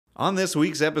On this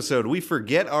week's episode, we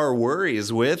forget our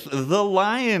worries with The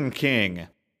Lion King.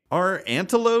 Are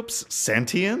antelopes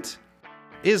sentient?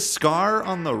 Is Scar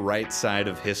on the right side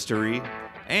of history?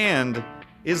 And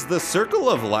is the circle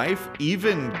of life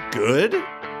even good?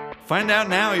 Find out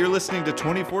now. You're listening to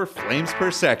 24 Flames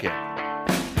Per Second.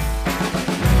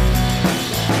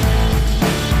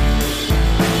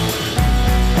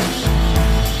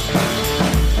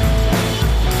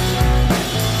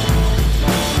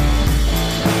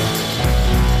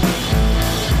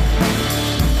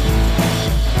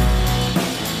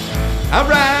 All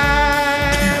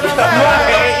right!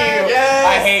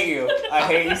 I hate you. I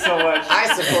hate you so much.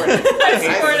 I support it. I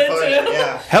support it too.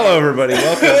 Yeah. Hello, everybody.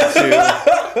 Welcome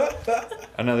to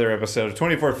another episode of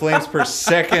 24 Flames Per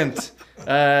Second.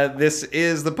 This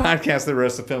is the podcast that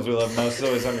roasts the films we love most. As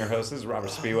always, I'm your host. This is Robert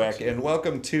Spiewak, and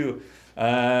welcome to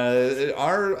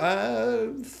our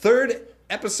third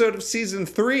episode of season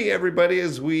 3, everybody,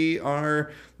 as we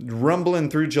are rumbling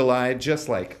through July just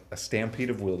like a stampede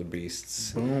of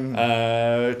wildebeests.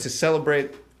 To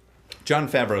celebrate Jon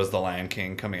Favreau's The Lion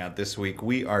King coming out this week,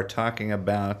 we are talking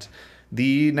about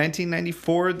the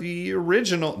 1994, the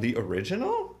original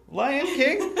Lion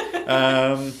King,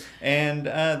 and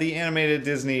the animated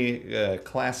Disney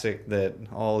classic that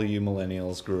all you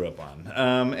millennials grew up on.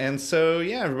 And so,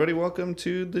 yeah, everybody, welcome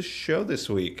to the show this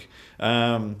week.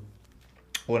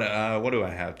 What do I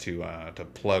have to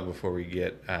plug before we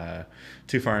get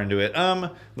too far into it?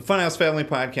 The Funhouse Family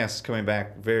Podcast is coming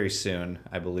back very soon,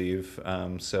 I believe.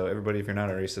 So everybody, if you're not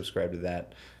already subscribed to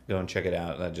that, go and check it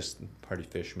out. Just Party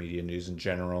Fish Media News in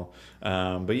general.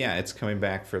 But yeah, it's coming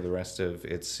back for the rest of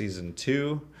its season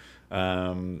 2.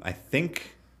 I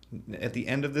think at the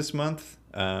end of this month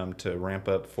to ramp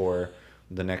up for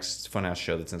the next Funhouse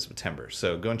show that's in September.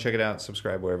 So go and check it out.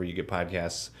 Subscribe wherever you get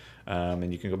podcasts.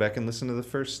 And you can go back and listen to the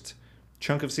first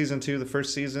chunk of season 2, the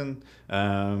first season,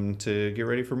 to get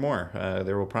ready for more.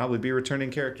 There will probably be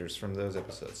returning characters from those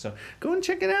episodes. So go and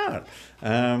check it out.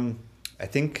 I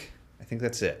think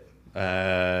that's it.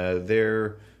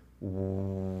 There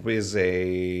is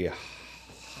a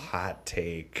hot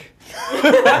take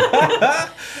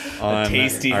on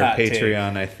tasty our hot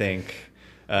Patreon, take. I think.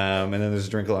 And then there's a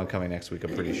drink along coming next week,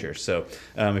 I'm pretty sure. So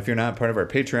if you're not part of our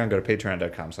Patreon, go to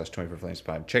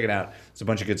patreon.com/24flamespod. Check it out. It's a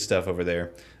bunch of good stuff over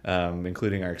there,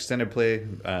 including our extended play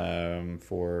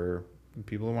for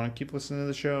people who want to keep listening to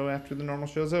the show after the normal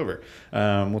show's over.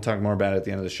 We'll talk more about it at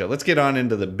the end of the show. Let's get on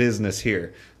into the business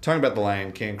here. Talking about The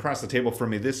Lion King. Across the table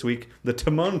from me this week, the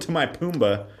Timon to my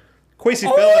Pumbaa,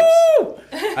 Kwesi Phillips.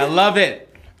 I love it.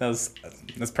 That's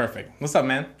perfect. What's up,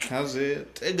 man? How's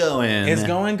it going? It's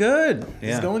going good.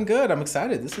 Yeah. It's going good. I'm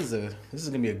excited. This is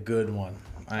gonna be a good one.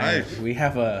 We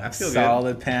have a feel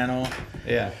solid panel.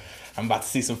 Yeah. I'm about to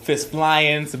see some fists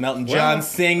flying, some Elton John Well,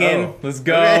 singing. oh. Let's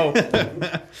go.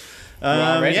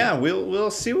 Ready? Yeah, we'll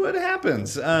see what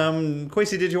happens.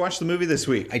 Kwesi, did you watch the movie this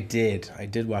week? I did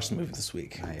watch the movie this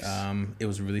week. Nice. It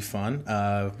was really fun.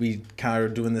 We kind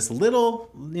of doing this a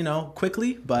little,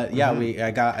 quickly, but yeah,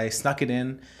 I snuck it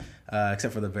in,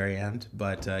 except for the very end.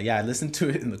 But yeah, I listened to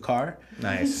it in the car.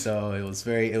 Nice. So it was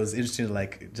interesting to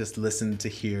just listen to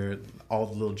hear all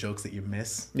the little jokes that you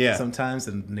miss. Yeah. Sometimes,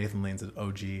 and Nathan Lane's an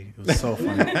OG. It was so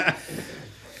funny.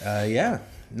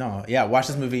 Watch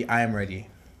this movie. I am ready.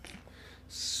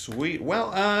 Sweet.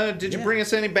 Well, did you bring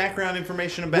us any background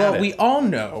information about it? Well, we all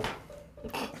know,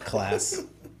 class,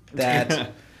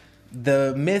 that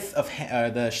the myth of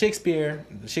the Shakespeare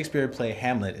play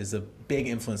Hamlet is a big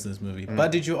influence in this movie.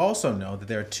 But did you also know that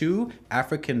there are 2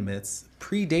 African myths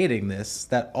predating this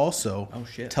that also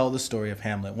tell the story of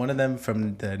Hamlet? One of them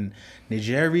from the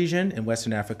Niger region in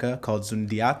Western Africa called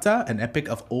Zundiata, an epic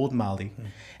of Old Mali,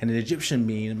 and an Egyptian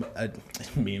myth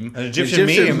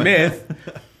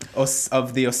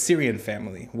of the Osirian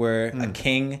family, where a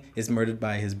king is murdered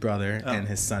by his brother and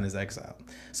his son is exiled.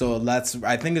 So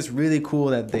I think it's really cool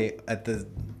that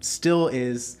still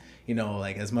is,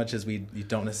 as much as we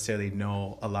don't necessarily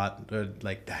know a lot,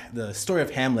 the story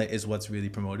of Hamlet is what's really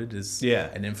promoted is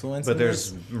an influence. But there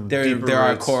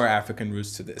are core African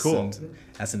roots to this. Cool. And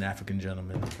as an African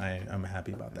gentleman, I'm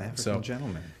happy about that. African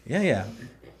gentleman. Yeah.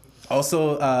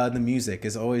 Also, the music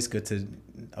is always good to.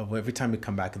 Every time we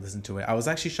come back and listen to it, I was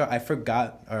actually shocked. I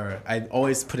forgot, or I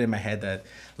always put in my head that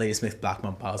Ladysmith Black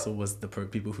Mambazo was the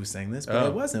people who sang this, but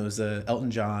it wasn't. It was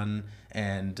Elton John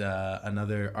and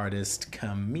another artist,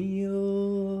 Camille.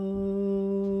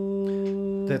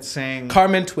 That sang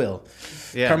Carmen Twill.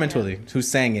 Yeah. Carmen Twilly, who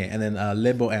sang it, and then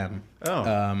Le Bohème,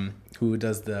 Oh. who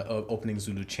does the opening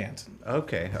Zulu chant.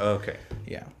 Okay.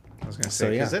 Yeah. I was gonna So,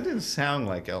 say yeah. because that didn't sound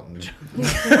like Elton John.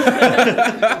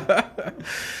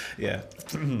 Yeah.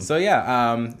 So yeah,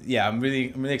 I'm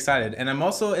really excited, and I'm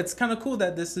also, it's kind of cool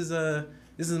that this is a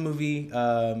movie in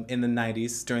the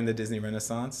 '90s during the Disney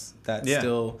Renaissance that Yeah.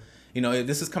 still,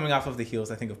 this is coming off of the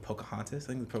heels, I think, of Pocahontas.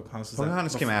 I think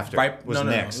Pocahontas Came after. Right? Was no,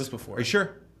 next. it was before. Are you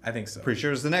sure? I think so. Pretty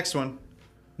sure it was the next one.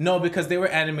 No, because they were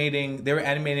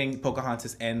animating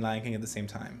Pocahontas and Lion King at the same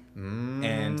time,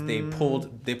 and they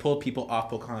pulled people off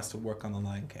Pocahontas to work on the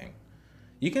Lion King.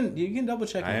 You can double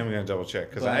check. I am gonna double check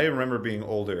because I remember being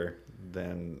older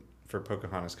than for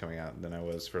Pocahontas coming out than I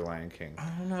was for Lion King. I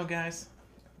don't know, guys.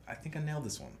 I think I nailed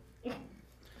this one.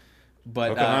 But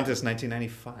Pocahontas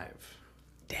 1995.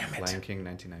 Damn it. Lion King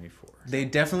 1994. They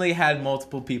definitely had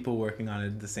multiple people working on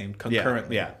it the same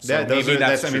concurrently. Yeah. So maybe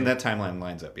that's true. that timeline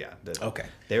lines up. Yeah. Okay.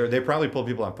 They probably pulled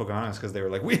people on Pocahontas because they were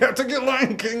like, we have to get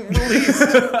Lion King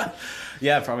released.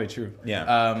 Yeah, probably true.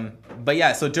 Yeah. But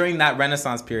yeah, so during that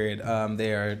Renaissance period,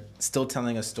 they are still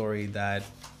telling a story that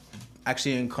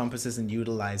actually encompasses and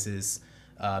utilizes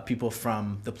people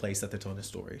from the place that they're telling the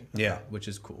story. Yeah. Which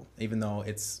is cool. Even though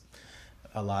it's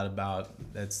a lot about,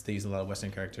 they use a lot of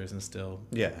Western characters and still.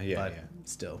 But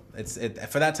still, it's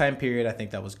for that time period. I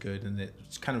think that was good, and it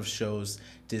kind of shows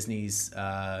Disney's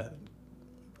kind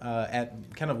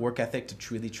of work ethic to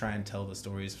truly try and tell the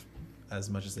stories as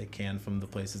much as they can from the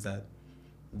places that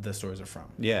the stories are from.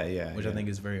 Which I think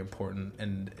is very important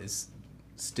and is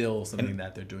still something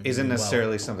that they're doing. Isn't really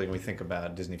necessarily something we think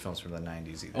about Disney films from the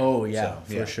 90s either. Oh yeah,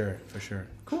 So, for sure.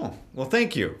 Cool. Well,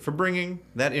 thank you for bringing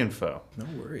that info. No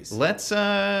worries. Let's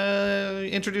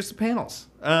introduce the panels.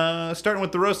 Starting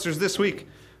with the roasters this week.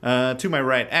 To my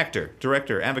right, actor,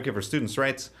 director, advocate for students'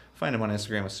 rights. Find him on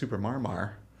Instagram as Super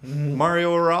Marmar.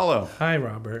 Mario Oralo. Hi,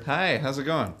 Robert. Hi, how's it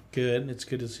going? Good. It's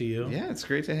good to see you. Yeah, it's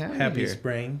great to have Happy you here.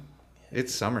 spring.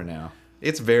 It's summer now.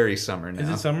 It's very summer now. Is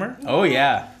it summer? Oh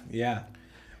yeah.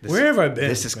 Where have I been?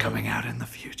 This is coming out in the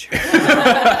future.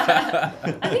 I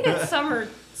think it's summer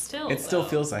still. It still though.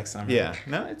 feels like summer. Yeah.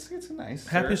 No, it's a nice.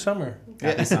 Happy summer.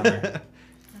 Happy summer.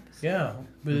 Yeah.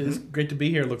 But it's great to be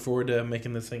here. Look forward to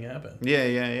making this thing happen.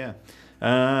 Yeah.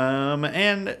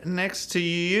 And next to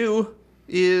you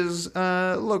is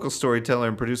local storyteller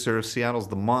and producer of Seattle's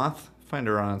The Moth. Find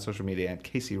her on social media at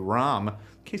Casey Rom.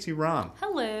 Casey Rom.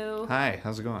 Hello. Hi,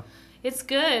 how's it going? It's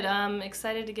good. I'm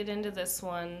excited to get into this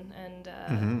one, and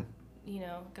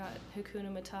got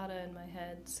Hakuna Matata in my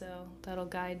head, so that'll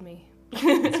guide me.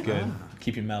 It's good.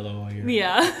 Keep you mellow while you're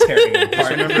Yeah. tearing it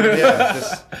apart. Remember,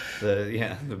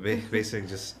 the basic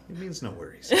just, it means no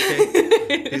worries. Okay?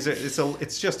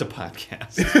 It's just a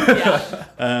podcast.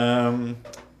 Yeah.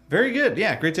 Very good.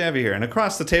 Yeah, great to have you here. And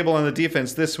across the table on the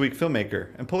defense this week, filmmaker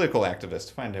and political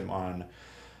activist. Find him on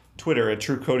Twitter at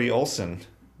True Cody Olson.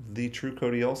 The True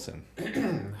Cody Olson.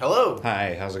 Hello.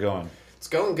 Hi, how's it going? It's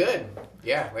going good.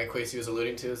 Yeah, like Quasi was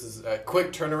alluding to, this is a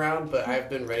quick turnaround, but I've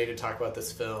been ready to talk about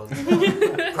this film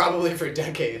probably for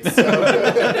decades. So.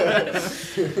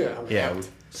 Yeah, we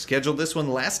scheduled this one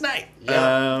last night.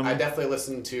 Yeah, I definitely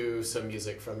listened to some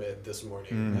music from it this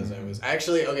morning as I was.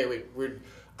 Actually, okay, wait,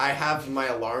 I have my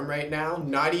alarm right now.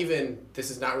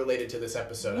 This is not related to this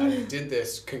episode. I did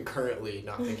this concurrently,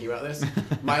 not thinking about this.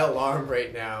 My alarm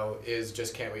right now is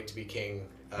Just Can't Wait to Be King.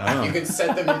 You can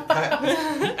set them, and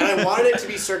I wanted it to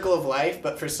be Circle of Life,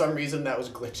 but for some reason that was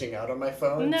glitching out on my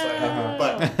phone. No. So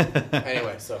but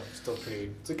anyway, so still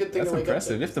pretty. It's a good thing That's to wake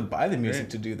impressive. up You have to buy the music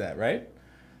to do that, right?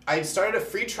 I started a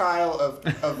free trial of to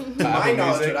my Apple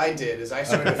knowledge, Music? what I did is I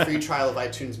started a free trial of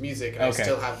iTunes Music, and Okay. I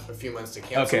still have a few months to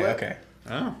cancel it. Okay.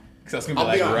 Oh. Because I was gonna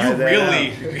I'll be be like, honest. you Write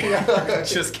really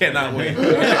just cannot wait.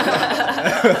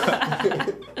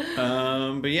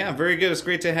 But yeah, very good. It's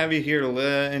great to have you here.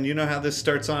 And you know how this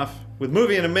starts off with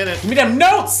movie in a minute. Give me them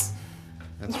notes.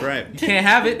 That's right. You can't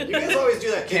have it. You guys always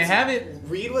do that. Kids, Can't have it.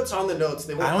 Read what's on the notes.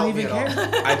 They won't I don't help me even at care.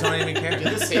 all. I don't even I did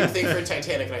care. the same thing for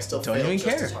Titanic, and I still Don't failed even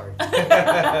just care. as hard.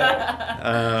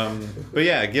 But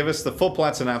yeah, give us the full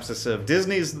plot synopsis of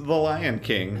Disney's The Lion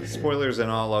King. Spoilers and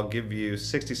all. I'll give you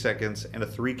 60 seconds and a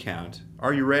 3 count.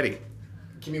 Are you ready?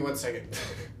 Give me 1 second.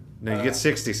 No, you get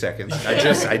 60 seconds. I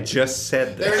just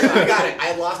said There we that. go. I got it.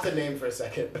 I lost the name for a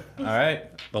second. All right.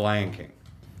 The Lion King.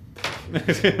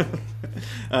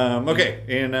 Okay,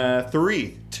 in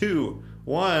 3, 2,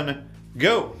 1,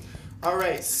 go. All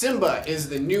right, Simba is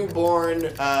the newborn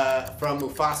from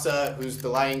Mufasa, who's the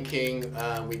Lion King.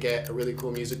 We get a really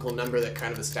cool musical number that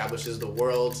kind of establishes the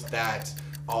world that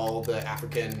all the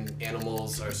African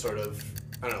animals are sort of,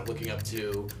 I don't know, looking up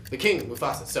to the king,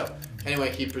 Mufasa. So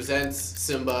anyway, he presents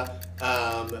Simba.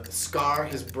 Scar,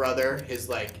 his brother, his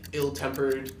like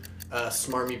ill-tempered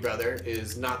smarmy brother,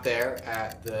 is not there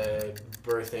at the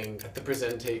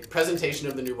presentation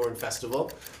of the newborn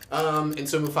festival. And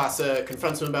so Mufasa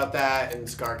confronts him about that, and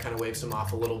Scar kind of waves him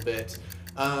off a little bit.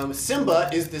 Simba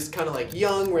is this kind of like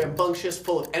young, rambunctious,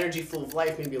 full of energy, full of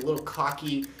life, maybe a little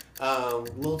cocky, a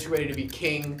little too ready to be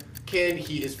king kid.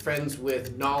 He is friends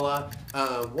with Nala.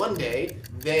 One day,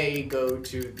 they go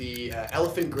to the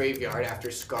elephant graveyard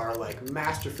after Scar like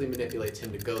masterfully manipulates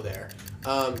him to go there.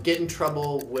 Get in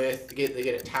trouble with, they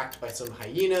get attacked by some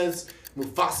hyenas.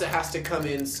 Mufasa has to come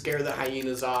in, scare the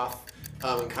hyenas off,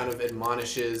 and kind of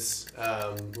admonishes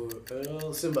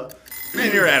Simba.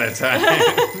 And you're out of time.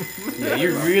 Yeah,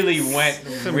 you really went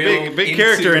Some big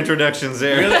character introductions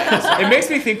there. Really, it makes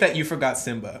me think that you forgot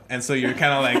Simba, and so you're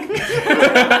kind of like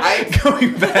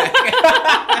going back.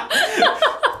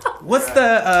 What's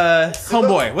the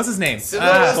homeboy? What's his name? Simba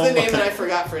was the name that I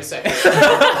forgot for a second.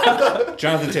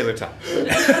 Jonathan Taylor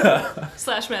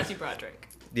Thomas. / Matthew Broderick.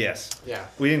 Yes. Yeah.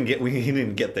 He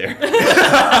didn't get there.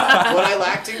 What I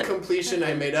lacked in completion,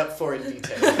 I made up for in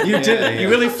detail. You did. You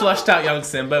really flushed out young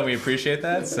Simba, and we appreciate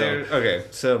that. So Okay,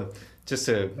 so just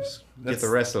to get the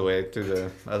rest of the way through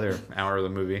the other hour of the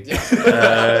movie,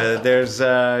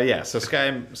 so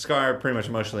Scar pretty much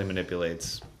emotionally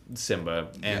manipulates Simba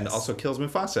and also kills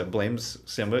Mufasa, blames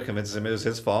Simba, convinces him it was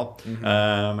his fault,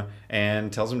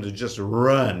 and tells him to just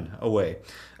run away.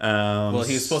 well,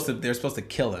 he was supposed to. They were supposed to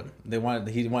kill him. He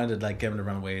wanted to like get him to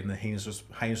run away, and the hyenas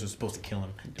were supposed to kill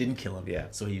him. Didn't kill him. Yeah.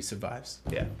 So he survives.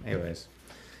 Yeah. Anyways,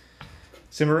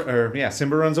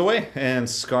 Simba runs away, and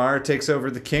Scar takes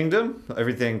over the kingdom.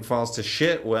 Everything falls to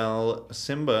shit. Well,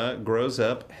 Simba grows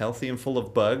up healthy and full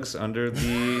of bugs under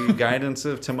the guidance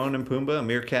of Timon and Pumbaa, a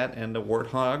meerkat and a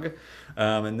warthog,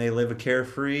 and they live a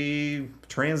carefree,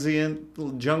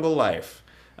 transient jungle life.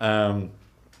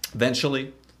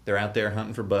 Eventually, they're out there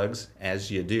hunting for bugs, as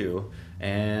you do.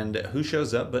 And who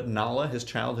shows up but Nala, his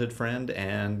childhood friend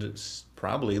and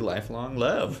probably lifelong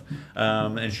love.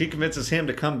 And she convinces him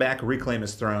to come back, reclaim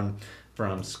his throne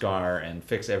from Scar, and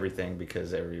fix everything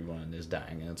because everyone is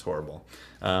dying and it's horrible.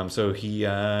 So he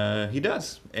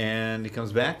does. And he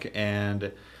comes back,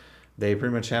 and they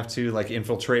pretty much have to like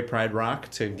infiltrate Pride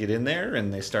Rock to get in there,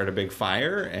 and they start a big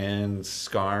fire, and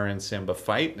Scar and Simba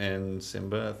fight, and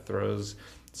Simba throws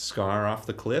Scar off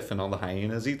the cliff, and all the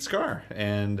hyenas eat Scar,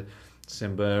 and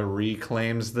Simba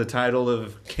reclaims the title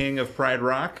of King of Pride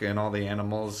Rock, and all the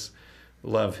animals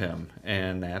love him,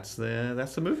 and that's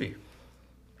the movie,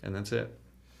 and that's it.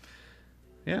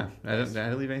 Yeah, did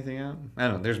I leave anything out? I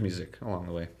don't know. There's music along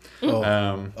the way.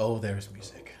 There's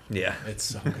music. Yeah, It's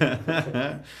so good.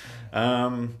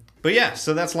 but yeah,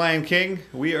 so that's Lion King.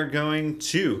 We are going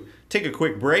to take a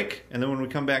quick break, and then when we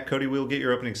come back, Cody, we'll get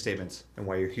your opening statements and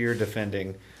why you're here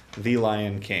defending The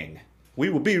Lion King. We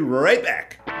will be right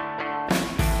back.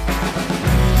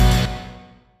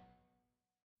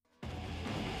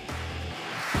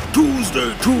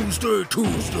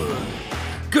 Tuesday.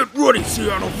 Get ready,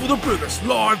 Seattle, for the biggest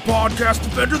live podcast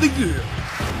event of the year.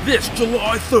 This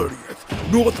July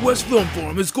 30th, Northwest Film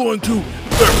Forum is going to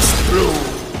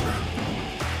explode.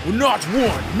 With not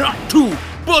one, not two,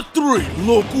 but 3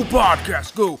 local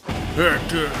podcasts go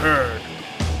head-to-head.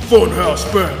 Funhouse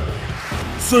Family,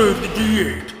 Save the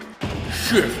D8,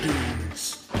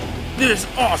 Shifties. This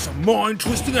awesome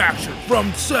mind-twisting action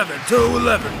from 7 to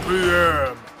 11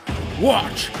 p.m.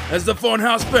 Watch as the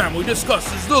Funhouse family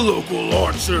discusses the local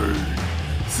art scene.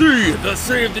 See the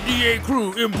Save the DA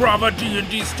crew improv a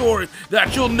D&D story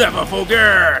that you'll never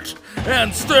forget.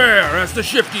 And stare as the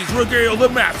Shifties regale the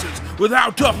masses with how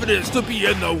tough it is to be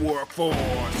in the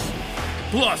workforce.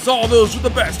 Plus, all those with the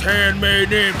best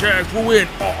handmade name tags will win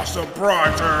awesome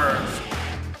prizes.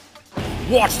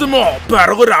 Watch them all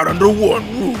battle it out under one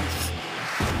roof.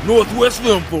 Northwest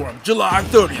Film Forum, July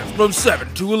 30th from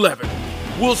 7 to 11.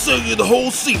 We'll sell you the whole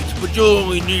seat, but you'll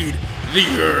only need the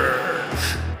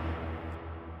urge.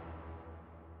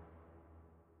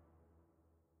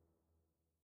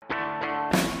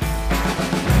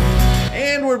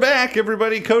 And we're back,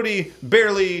 everybody. Cody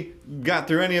barely got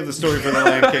through any of the story for The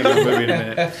Lion King movie in a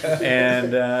minute.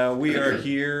 And we are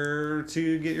here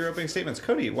to get your opening statements.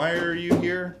 Cody, why are you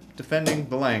here defending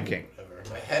The Lion King?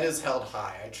 My head is held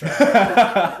high. I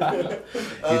tried.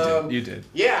 You did.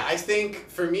 Yeah, I think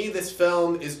for me this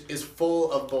film is full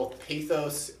of both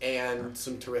pathos and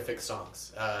some terrific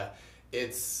songs.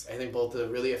 It's, I think, both a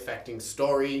really affecting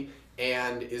story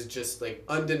and is just like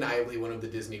undeniably one of the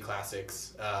Disney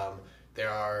classics.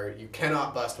 You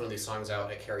cannot bust one of these songs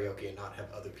out at karaoke and not have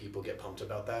other people get pumped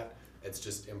about that. It's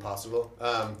just impossible.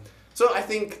 So I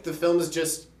think the film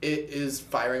is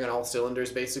firing on all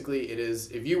cylinders, basically. It is,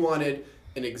 if you wanted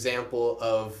an example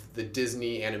of the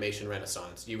Disney animation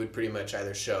renaissance, you would pretty much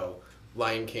either show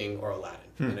Lion King or Aladdin.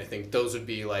 And I think those would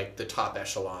be like the top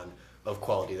echelon of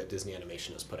quality that Disney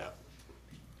animation has put out.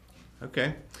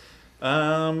 Okay.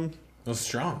 It was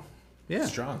strong. Yeah.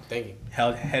 Strong. Thank you.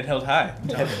 Head held high.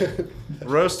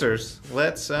 Roasters.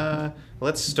 Let's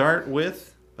start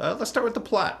with the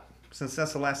plot, since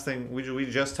that's the last thing we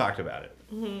just talked about it.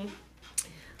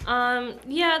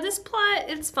 Yeah, this plot,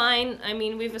 it's fine. I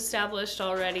mean, we've established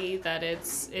already that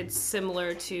it's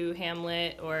similar to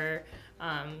Hamlet or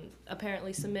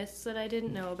apparently some myths that I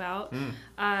didn't know about.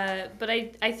 But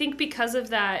I think because of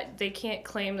that, they can't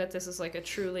claim that this is like a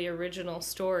truly original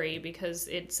story because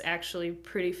it's actually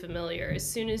pretty familiar. As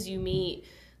soon as you meet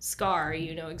Scar,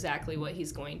 you know exactly what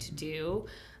he's going to do.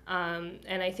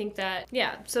 And I think that,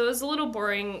 yeah, so it was a little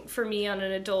boring for me on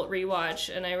an adult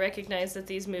rewatch, and I recognize that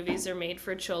these movies are made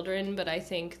for children, but I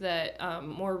think that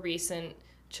more recent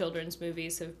children's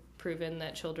movies have proven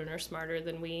that children are smarter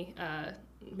than we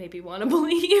maybe want to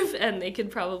believe, and they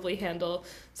could probably handle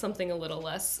something a little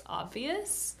less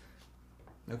obvious.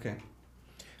 Okay.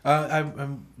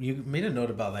 You made a note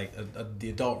about like the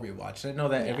adult rewatch. I know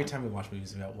that every time we watch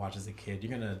movies we watch as a kid,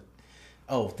 you're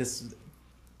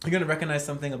gonna recognize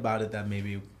something about it that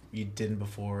maybe you didn't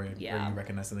before, or you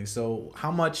recognize something. So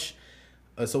how much?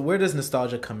 So where does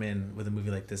nostalgia come in with a movie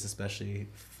like this, especially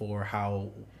for how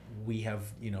we have,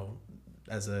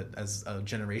 as a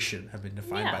generation, have been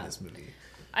defined by this movie?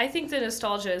 I think the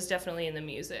nostalgia is definitely in the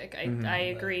music.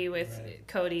 I agree with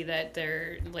Cody that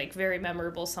they're like very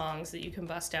memorable songs that you can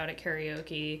bust out at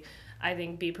karaoke. I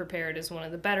think Be Prepared is one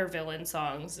of the better villain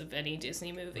songs of any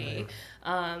Disney movie.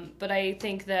 But I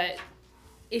think that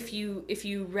if you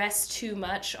rest too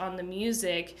much on the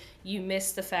music, you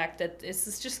miss the fact that this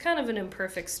is just kind of an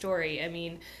imperfect story. I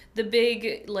mean, the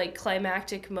big like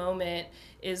climactic moment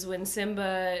is when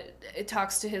Simba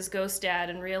talks to his ghost dad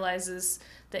and realizes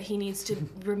that he needs to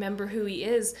remember who he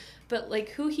is. But like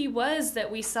who he was that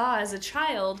we saw as a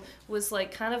child was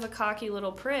like kind of a cocky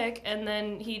little prick, and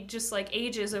then he just like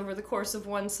ages over the course of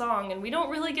one song, and we don't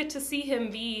really get to see him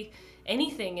be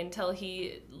anything until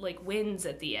he like wins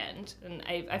at the end. And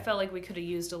I felt like we could have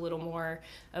used a little more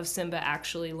of Simba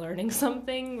actually learning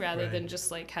something rather than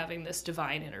just like having this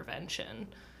divine intervention.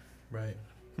 Right.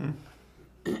 What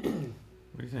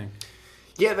do you think?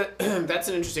 Yeah, that's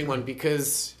an interesting one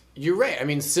because you're right. I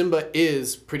mean, Simba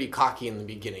is pretty cocky in the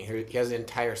beginning. He has an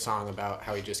entire song about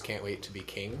how he just can't wait to be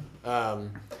king.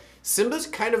 Simba's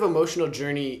kind of emotional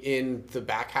journey in the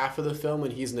back half of the film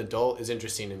when he's an adult is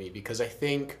interesting to me because I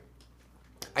think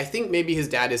maybe his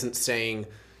dad isn't saying,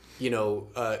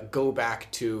 go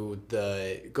back to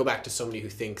somebody who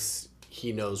thinks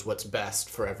he knows what's best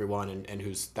for everyone and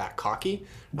who's that cocky.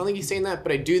 I don't think he's saying that,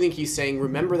 but I do think he's saying,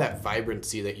 remember that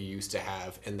vibrancy that you used to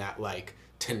have and that like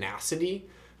tenacity.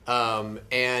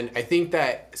 And I think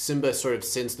that Simba sort of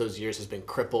since those years has been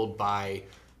crippled by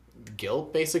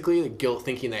guilt, basically, the guilt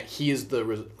thinking that he's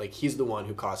the one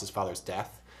who caused his father's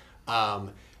death.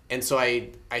 And so I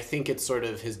think it's sort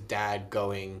of his dad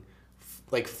going,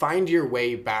 like, find your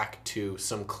way back to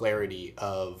some clarity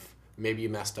of maybe you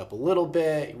messed up a little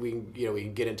bit. We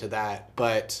can get into that,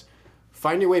 but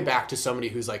find your way back to somebody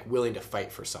who's like willing to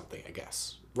fight for something, I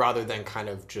guess, rather than kind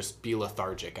of just be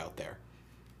lethargic out there.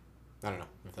 I don't know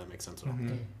if that makes sense at all.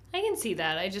 Mm-hmm. I can see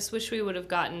that. I just wish we would have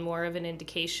gotten more of an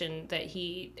indication that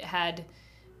he had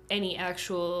any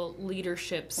actual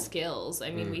leadership skills.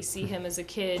 I mean, we see him as a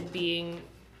kid being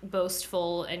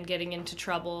boastful and getting into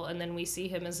trouble, and then we see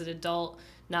him as an adult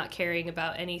not caring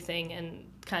about anything and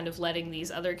kind of letting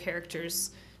these other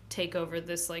characters take over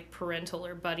this like parental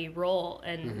or buddy role.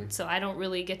 And so I don't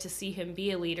really get to see him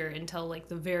be a leader until like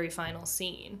the very final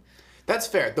scene. That's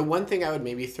fair. The one thing I would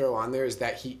maybe throw on there is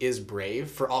that he is brave.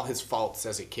 For all his faults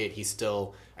as a kid, he's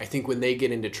still, I think when they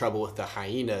get into trouble with the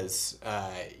hyenas,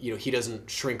 he doesn't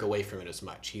shrink away from it as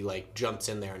much. He like jumps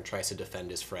in there and tries to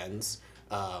defend his friends,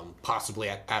 possibly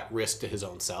at risk to his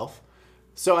own self.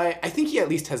 So I think he at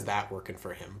least has that working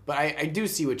for him. But I do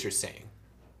see what you're saying.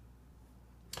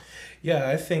 Yeah,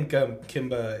 I think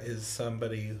Kimba is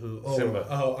somebody who... Simba.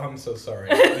 Oh, I'm so sorry.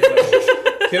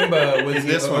 Kimba was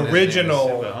the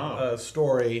original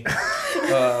story.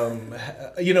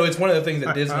 It's one of the things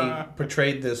that Disney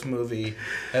portrayed this movie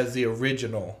as the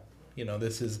original.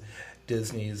 This is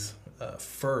Disney's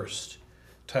first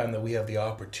time that we have the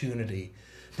opportunity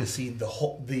to see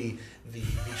the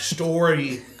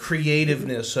story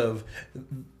creativeness of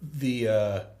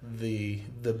the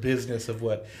business of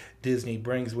what Disney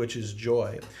brings, which is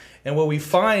joy. And what we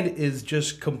find is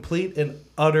just complete and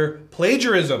utter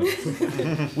plagiarism.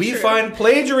 We find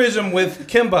plagiarism with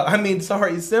Simba,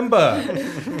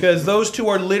 because those two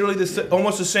are literally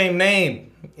almost the same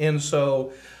name. And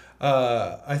so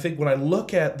I think when I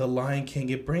look at The Lion King,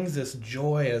 it brings this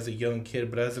joy as a young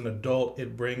kid, but as an adult,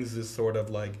 it brings this sort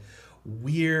of like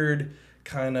weird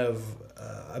kind of,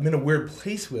 I'm in a weird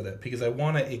place with it, because I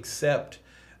want to accept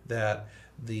that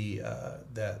the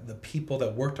people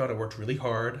that worked on it worked really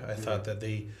hard. I thought that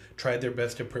they tried their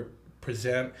best to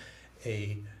present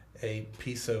a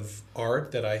piece of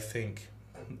art that I think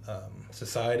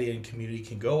society and community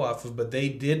can go off of, but they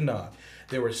did not.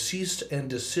 There were cease and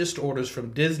desist orders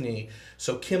from Disney,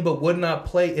 so Kimba would not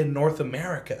play in North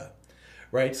America,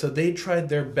 right? So they tried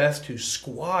their best to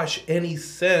squash any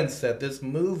sense that this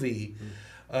movie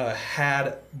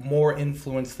had more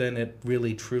influence than it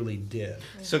really truly did.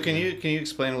 So can you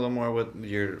explain a little more what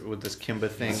this Kimba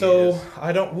thing So is?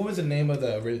 what was the name of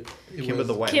the? Kimba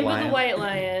the White Kimba Lion. the White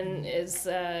Lion is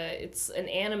it's an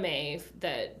anime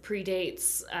that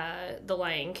predates The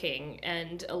Lion King,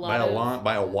 and a lot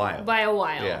by a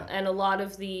while. Yeah. And a lot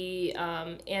of the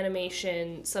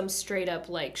animation, some straight up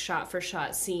like shot for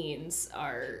shot scenes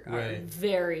are Right.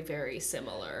 very, very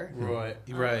similar. Right.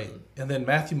 And then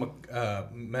Matthew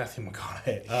McConaughey,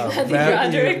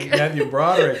 Broderick. Matthew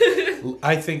Broderick,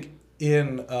 I think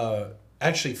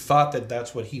actually thought that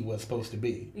that's what he was supposed to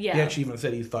be. Yeah. He actually even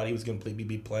said he thought he was going to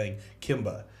be playing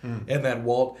Kimba, and that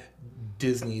Walt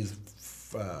Disney's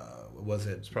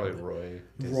It's probably Roy.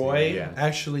 Roy Yeah.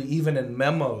 actually even in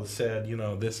memos said,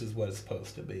 this is what it's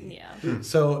supposed to be. Yeah.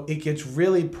 So it gets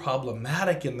really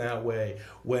problematic in that way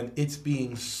when it's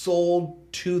being sold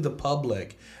to the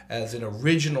public as an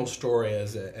original story,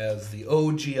 as the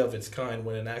OG of its kind,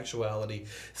 when in actuality,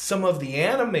 some of the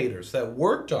animators that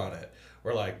worked on it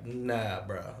were like, nah,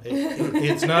 bro.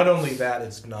 It's not only that,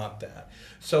 it's not that.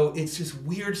 So it's this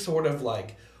weird sort of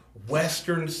like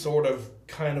Western sort of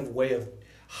kind of way of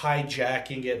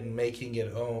hijacking it and making it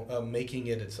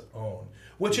its own,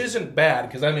 which isn't bad,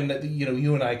 because I mean,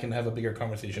 you and I can have a bigger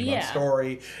conversation about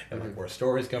story and like where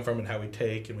stories come from and how we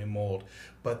take and we mold,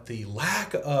 but the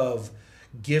lack of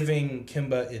giving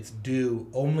Kimba its due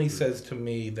only says to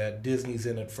me that Disney's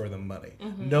in it for the money.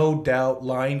 No doubt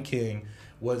Lion King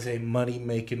was a money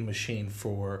making machine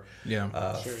for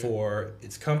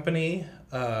its company,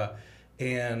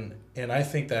 and I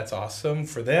think that's awesome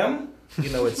for them.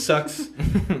 It sucks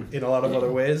in a lot of other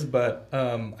ways, but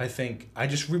I think I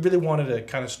just really wanted to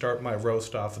kind of start my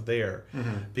roast off there,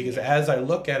 because as I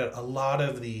look at it, a lot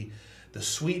of the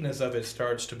sweetness of it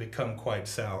starts to become quite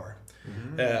sour.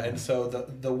 And so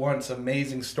the once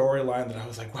amazing storyline that I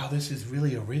was like, wow, this is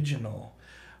really original.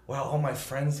 Wow, all my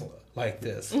friends like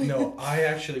this. I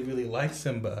actually really like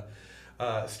Simba.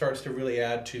 Starts to really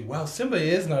add to, wow, Simba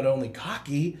is not only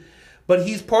cocky, but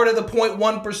he's part of the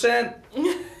 0.1%.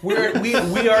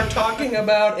 We are talking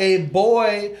about a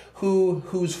boy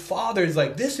whose father is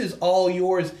like, this is all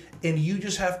yours, and you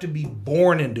just have to be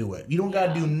born into it. You don't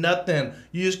got to do nothing.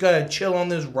 You just got to chill on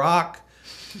this rock,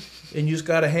 and you just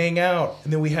got to hang out.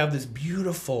 And then we have this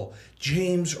beautiful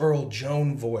James Earl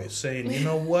Jones voice saying, you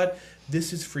know what?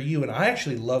 This is for you. And I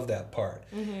actually love that part.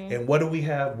 And what do we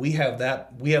have? We have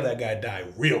that guy die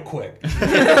real quick.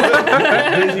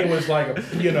 Disney was like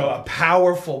a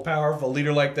powerful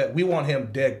leader like that. We want him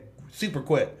dead super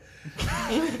quick.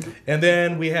 And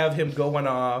then we have him going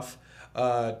off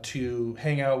to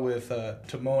hang out with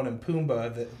Timon and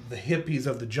Pumbaa, the hippies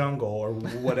of the jungle or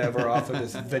whatever, off of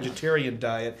this vegetarian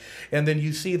diet. And then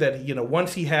you see that,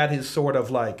 once he had his sort of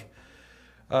like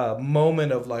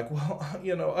moment of like, well,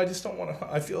 I just don't want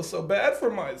to, I feel so bad for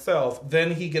myself.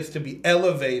 Then he gets to be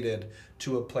elevated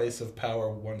to a place of power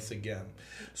once again.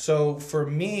 So for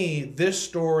me, this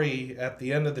story at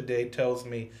the end of the day tells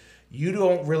me you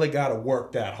don't really got to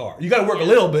work that hard. You got to work a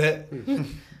little bit,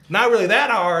 not really that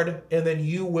hard, and then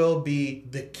you will be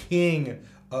the king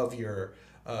of your,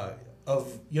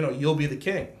 you'll be the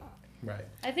king. Right.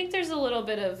 I think there's a little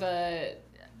bit of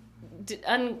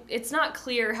it's not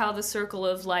clear how the circle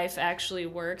of life actually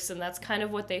works, and that's kind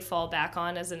of what they fall back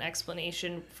on as an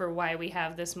explanation for why we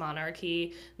have this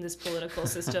monarchy, this political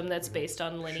system that's based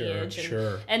on lineage.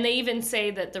 Sure. And they even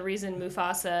say that the reason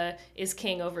Mufasa is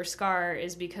king over Scar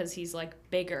is because he's like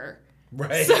bigger.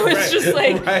 Right. So it's just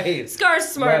like right. Scar's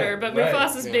smarter, Right, but right,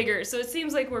 Mufasa's yeah. bigger. So it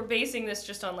seems like we're basing this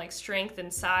just on like strength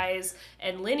and size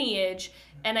and lineage,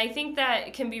 and I think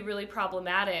that can be really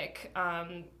problematic.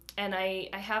 I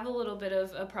have a little bit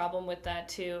of a problem with that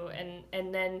too.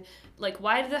 And then, like,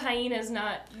 why do the hyenas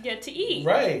not get to eat?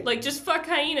 Right. Like, just fuck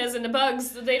hyenas and the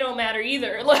bugs. They don't matter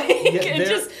either. Like, it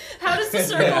just, how does the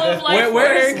circle of life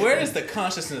work? Where is the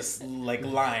consciousness, like,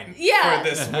 line Yeah. for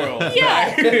this world?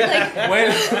 Yeah.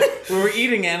 Like, When we're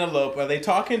eating antelope, are they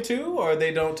talking too, or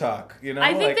they don't talk? You know,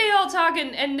 I think they all talk,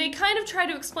 and they kind of try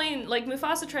to explain, like,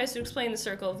 Mufasa tries to explain the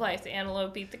circle of life. The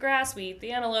antelope eat the grass, we eat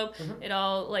the antelope. It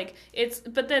all, like,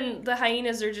 but then the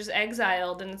hyenas are just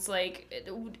exiled, and it's like,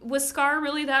 was Scar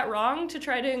really that wrong to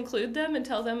try to include them and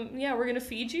tell them, yeah, we're gonna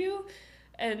feed you?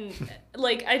 And,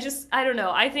 like, I don't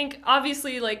know. I think,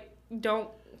 obviously, like, don't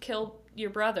kill your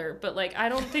brother, but, like, I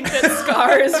don't think that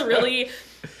Scar is really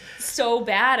so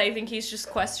bad. I think he's just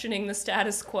questioning the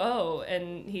status quo,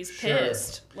 and he's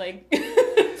pissed. Like,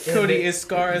 Cody, is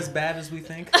Scar as bad as we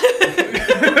think? I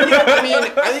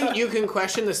think you can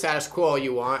question the status quo all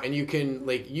you want, and you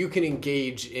can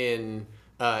engage in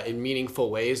meaningful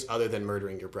ways other than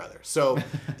murdering your brother. So,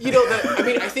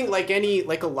 I think like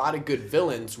a lot of good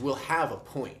villains will have a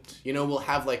point. Will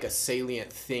have like a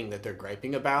salient thing that they're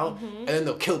griping about, and then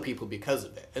they'll kill people because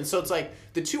of it. And so it's like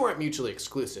the two aren't mutually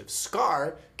exclusive.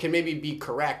 Scar can maybe be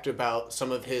correct about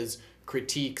some of his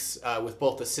critiques with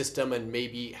both the system and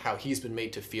maybe how he's been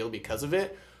made to feel because of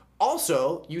it.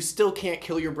 Also, you still can't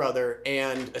kill your brother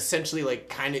and essentially like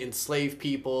kind of enslave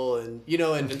people and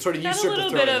and sort of got usurp a the little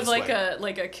throne bit in of this like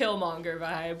way. a Killmonger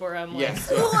vibe where I'm like,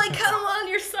 Yes. oh, I come on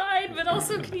your side, but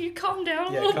also can you calm down a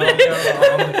little calm bit?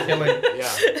 down on the killing.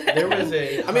 Yeah. There was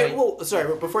a. Sorry,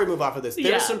 but before we move off of this, there's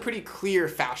Yeah. some pretty clear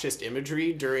fascist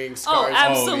imagery during Scar's.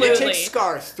 absolutely. It takes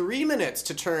Scar 3 minutes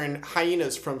to turn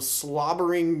hyenas from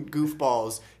slobbering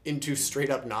goofballs into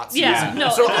straight up Nazis. Yeah, no,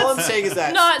 So all I'm saying is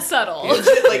that Not subtle.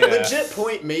 legit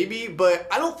point maybe, but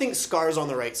I don't think Scar's on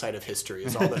the right side of history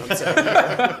is all that I'm saying.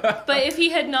 But if he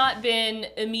had not been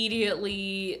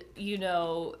immediately,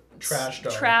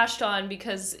 trashed on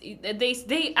because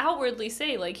they outwardly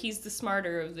say like he's the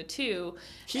smarter of the two.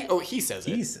 He says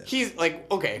it. He says it. He's like,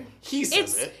 okay, he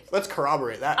says it. Let's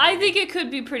corroborate that. I think it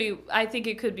could be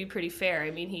pretty fair.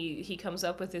 I mean, he comes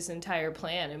up with this entire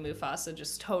plan and Mufasa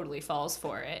just totally falls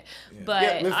for it. But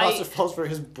Yeah, Mufasa falls for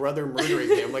his brother murdering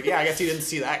him. Like, yeah, I guess he didn't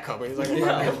see that coming. He's like,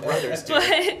 my brothers do. But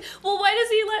why does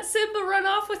he let Simba run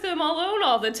off with him alone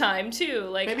all the time too?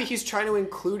 Like Maybe he's trying to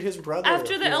include his brother.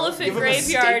 after the elephant Give him a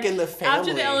stake graveyard, in the family.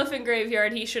 after the elephant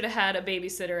graveyard, he should have had a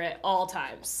babysitter at all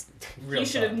times. Real He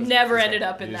should have talk. never ended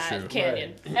up in It's that true.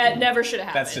 canyon. It never should have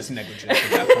happened. That's just negligent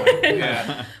at that point.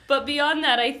 Yeah. But beyond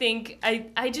that, I think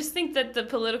I just think that the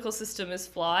political system is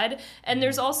flawed, and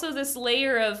there's also this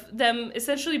layer of them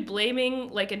essentially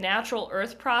blaming like a natural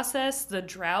earth process, the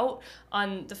drought,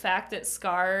 on the fact that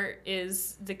Scar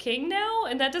is the king now,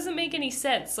 and that doesn't make any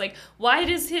sense. Like, why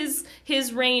does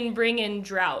his reign bring in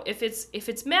drought? If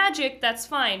it's magic, that's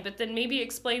fine, but then maybe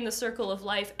explain the circle of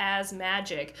life as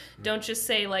magic. Don't just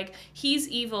say like he's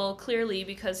evil clearly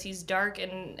because he's dark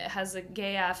and has a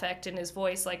gay affect in his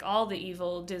voice like all the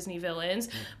evil Disney villains,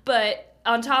 but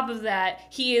on top of that,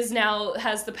 he is now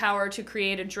has the power to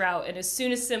create a drought, and as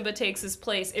soon as Simba takes his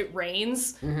place, it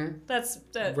rains. That's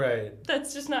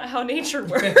just not how nature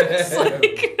works.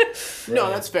 Like, No,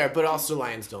 that's fair, but also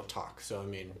lions don't talk. So I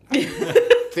mean,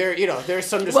 there's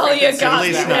some Well, you discrepancies got At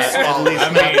least that- not, at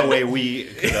least not the way we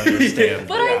could understand.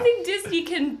 but I think Disney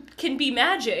can be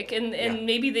magic, and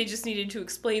maybe they just needed to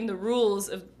explain the rules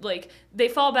of like they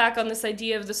fall back on this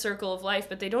idea of the circle of life,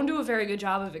 but they don't do a very good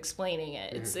job of explaining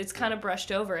it. It's kind of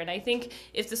brushed over, and I think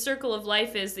if the circle of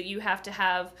life is that you have to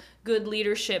have good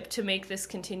leadership to make this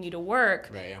continue to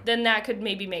work, then that could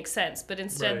maybe make sense. But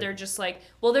instead, they're just like,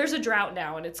 well, there's a drought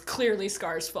now, and it's clearly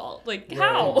Scar's fault. Like,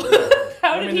 how?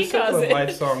 How did he the Circle cause of it?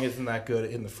 Life song isn't that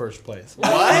good in the first place. What?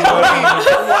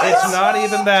 It's not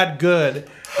even that good.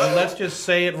 And let's just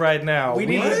say it right now. We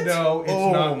need- know it's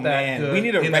Oh, not that man. good. We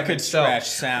need a in of record itself. scratch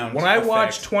sound When I effect.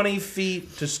 watched 20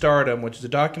 Feet to Stardom, which is a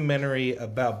documentary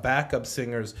about backup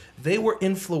singers, they were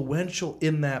influential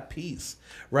in that piece,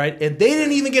 right? And they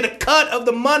didn't even get a cut of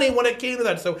the money when it came to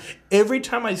that. So every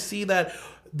time I see that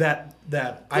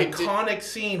iconic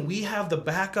scene, we have the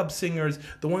backup singers,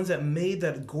 the ones that made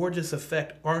that gorgeous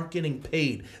effect, aren't getting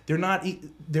paid. They're not.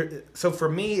 So for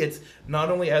me, it's not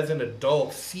only as an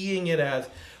adult seeing it as,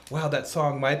 wow, that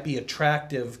song might be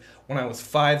attractive when I was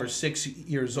 5 or 6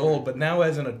 years old, but now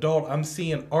as an adult, I'm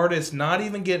seeing artists not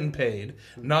even getting paid,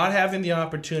 not having the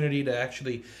opportunity to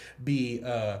actually be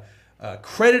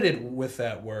credited with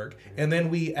that work, and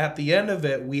then at the end of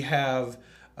it, we have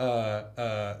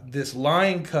this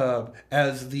lion cub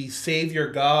as the savior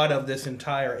god of this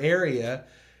entire area,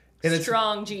 and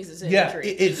Strong Jesus yeah,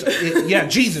 imagery.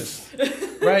 Jesus.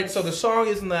 Right, so the song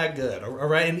isn't that good, all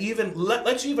right? And even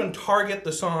let's even target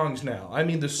the songs now. I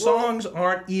mean, the songs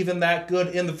aren't even that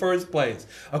good in the first place.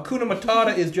 Hakuna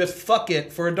Matata is just fuck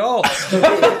it for adults.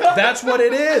 That's what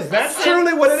it is. That's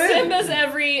truly what it is. Simba's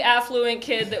every affluent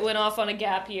kid that went off on a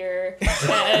gap year.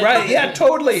 And Right, yeah,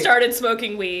 totally. started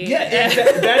smoking weed. Yeah,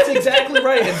 that's exactly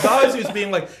right. And Zazu's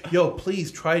being like, yo,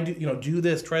 please try do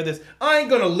this, try this. I ain't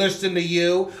gonna listen to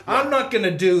you. I'm not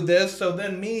gonna do this. So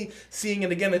then me seeing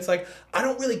it again, it's like, I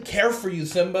don't really care for you,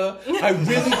 Simba. I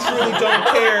really truly don't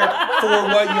care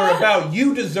for what you're about.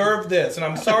 You deserve this. And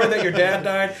I'm sorry that your dad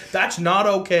died. That's not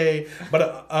okay.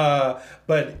 But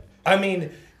I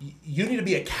mean, you need to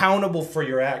be accountable for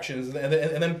your actions. And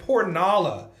then poor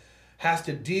Nala has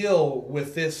to deal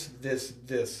with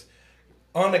this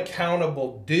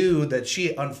unaccountable dude that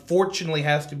she unfortunately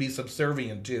has to be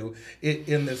subservient to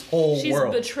in this whole She's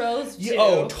world. betrothed to.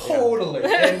 Oh, totally.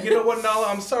 And you know what, Nala?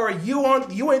 I'm sorry. You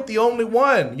ain't the only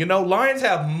one. You know, lions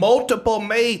have multiple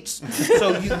mates.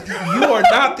 So you are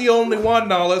not the only one,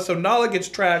 Nala. So Nala gets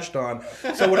trashed on.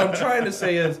 So what I'm trying to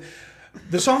say is,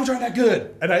 the songs aren't that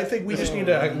good, and I think we just need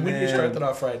to start that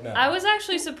off right now. I was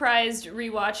actually surprised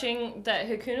rewatching that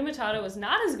Hakuna Matata was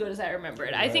not as good as I remember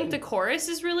it. I think the chorus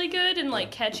is really good and like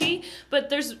catchy, but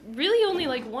there's really only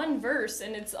like one verse,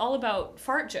 and it's all about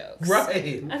fart jokes.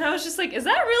 Right. And I was just like, is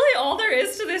that really all there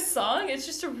is to this song? It's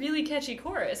just a really catchy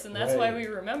chorus, and that's why Right. we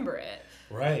remember it.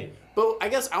 Right. But I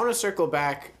guess I want to circle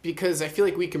back because I feel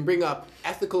like we can bring up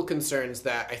ethical concerns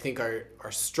that I think are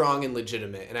strong and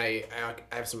legitimate. And I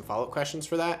have some follow-up questions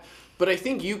for that. But I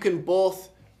think you can both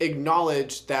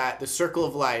acknowledge that The Circle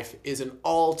of Life is an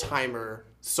all-timer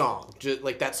song. Just,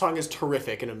 like, that song is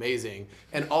terrific and amazing.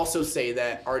 And also say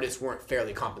that artists weren't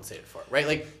fairly compensated for it, right?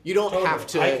 Like, you don't have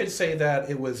to... I could say that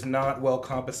it was not well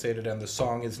compensated and the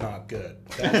song is not good.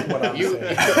 That's what I'm saying. Okay,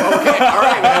 all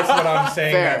right. That's what I'm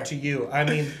saying Fair. to you. I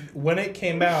mean, when it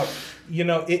came out, you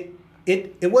know,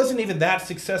 it wasn't even that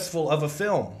successful of a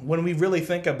film. When we really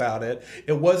think about it,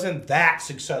 it wasn't that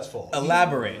successful.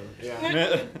 Elaborate.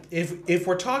 Yeah. If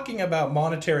we're talking about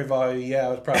monetary value, yeah,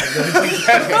 it was probably really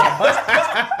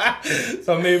successful.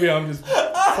 So maybe I'm just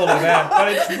full of that.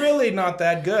 But it's really not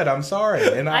that good. I'm sorry.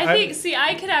 And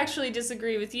I could actually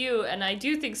disagree with you, and I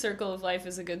do think Circle of Life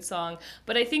is a good song,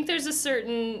 but I think there's a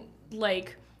certain,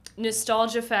 like,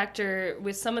 nostalgia factor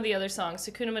with some of the other songs,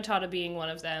 Hakuna Matata being one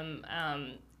of them,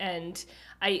 and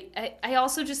I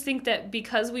also just think that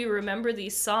because we remember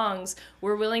these songs,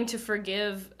 we're willing to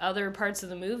forgive other parts of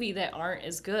the movie that aren't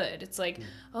as good. It's like,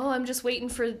 oh, I just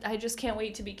can't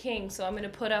wait to be king, so I'm going to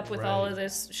put up with all of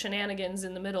this shenanigans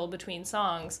in the middle between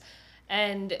songs.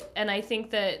 And I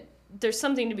think that there's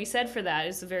something to be said for that.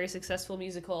 It's a very successful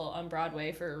musical on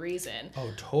Broadway for a reason.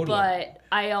 Oh, totally. But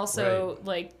I also,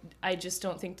 I just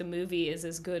don't think the movie is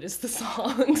as good as the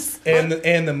songs. And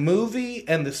the movie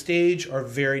and the stage are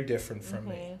very different from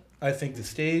me. I think the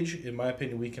stage, in my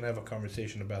opinion, we can have a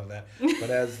conversation about that. But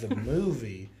as the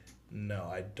movie, no,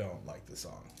 I don't like the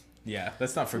song. Yeah,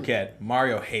 let's not forget,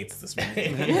 Mario hates this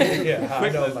movie. Yeah, I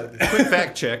don't like this. Quick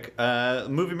fact check.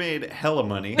 Movie made hella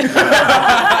money.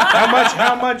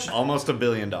 How much? Almost $1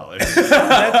 billion.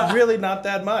 That's really not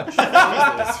that much.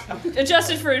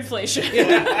 Adjusted for inflation.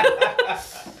 Yeah,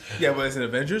 but is it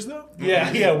Avengers though?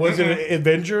 Yeah. Was it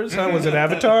Avengers? Huh? Was it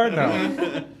Avatar?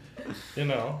 No. You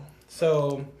know.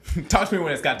 So Talk to me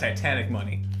when it's got Titanic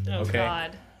money. Oh, Okay.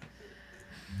 God.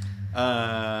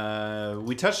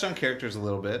 We touched on characters a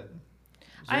little bit.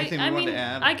 Is there anything we wanted to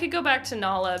add? I could go back to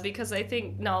Nala because I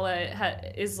think Nala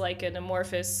is like an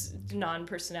amorphous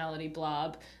non-personality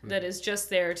blob that is just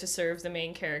there to serve the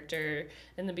main character.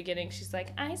 In the beginning, she's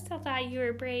like, I still thought you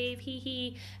were brave, hee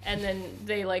hee. And then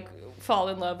they like fall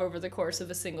in love over the course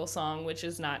of a single song, which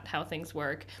is not how things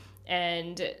work.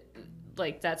 And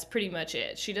like that's pretty much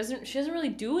it. She doesn't really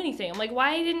do anything. I'm like,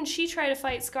 why didn't she try to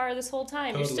fight Scar this whole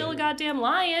time? You're still a goddamn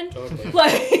lion. Totally.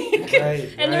 Like, Right,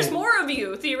 and there's right. more of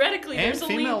you theoretically. and There's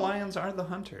female only lions are the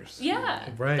hunters. yeah.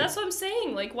 Right. That's what I'm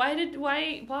saying. Like, why?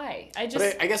 I just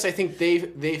But I guess I think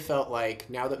they felt like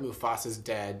now that Mufasa's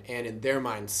dead, and in their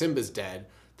mind Simba's dead,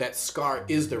 that Scar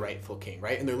is the rightful king,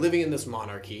 right? And they're living in this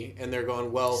monarchy, and they're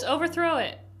going, well... just overthrow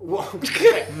it. Well,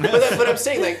 but I'm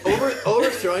saying, like,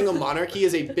 overthrowing a monarchy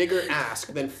is a bigger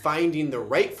ask than finding the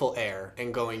rightful heir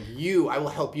and going, I will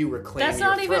help you reclaim That's your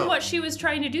not even throne. what she was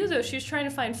trying to do, though. She was trying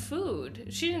to find food.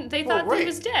 She didn't. They Well, thought that he right.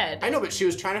 was dead. I know, but she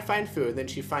was trying to find food. Then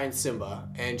she finds Simba,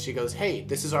 and she goes, "Hey,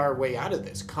 this is our way out of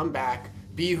this. Come back,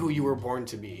 be who you were born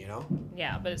to be." You know?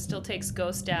 Yeah, but it still takes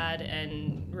Ghost Dad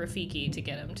and Rafiki to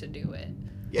get him to do it.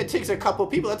 Yeah, it takes a couple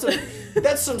people.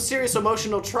 That's some serious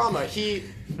emotional trauma. He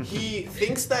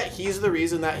thinks that he's the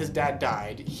reason that his dad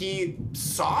died. He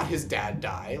saw his dad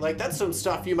die. Like, that's some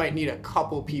stuff you might need a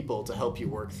couple people to help you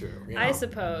work through. You know? I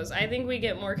suppose. I think we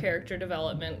get more character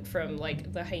development from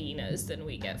like the hyenas than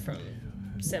we get from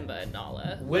Simba and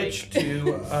Nala. Which,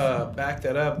 to back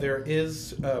that up, there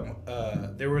was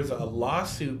a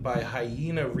lawsuit by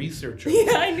hyena researchers.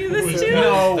 Yeah, I knew this too.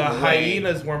 No The way.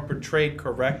 hyenas weren't portrayed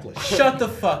correctly. Shut the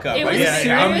fuck up. It was,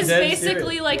 I'm it was dead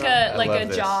basically serious. like I a love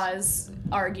this. Jaws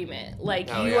argument. Like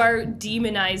Oh, you yeah. are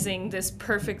demonizing this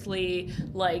perfectly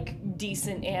like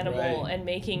decent animal Right. and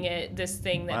making it this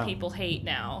thing that Wow. people hate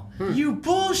now. You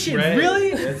bullshit, Right.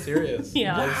 really? Dead serious.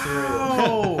 Yeah. Dead serious.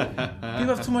 Oh, you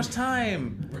have too much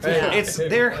time. Right. It's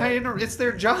their hyena. It's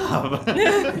their job.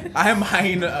 I am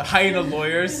hyena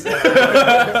lawyers.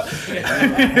 If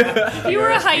you were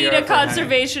a hyena PR for hyena.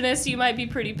 conservationist, you might be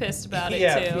pretty pissed about it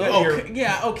Yeah, too. yeah. Okay,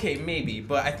 yeah, okay, maybe,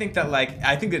 but I think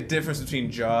the difference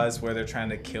between Jaws, where they're trying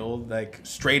to kill, like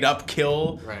straight up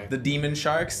kill Right. the demon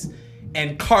sharks,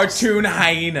 and cartoon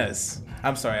hyenas.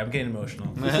 I'm sorry, I'm getting emotional.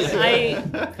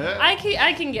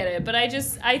 I can get it, but I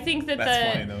think that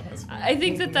That's funny, though. That's funny. I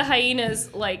think that the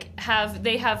hyenas like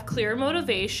have clear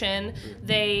motivation.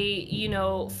 They, you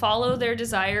know, follow their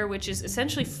desire, which is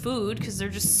essentially food because they're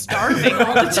just starving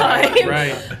all the time.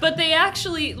 Right. But they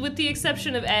actually, with the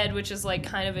exception of Ed, which is like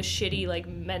kind of a shitty like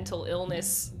mental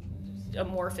illness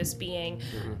amorphous being,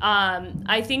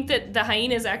 I think that the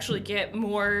hyenas actually get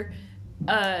more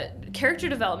character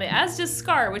development, as does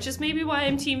Scar, which is maybe why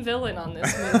I'm team villain on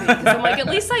this movie. 'Cause I'm like, at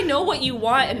least I know what you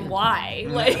want and why.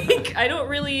 Like, I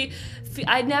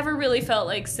never really felt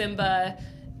like Simba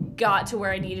got to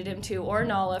where I needed him to, or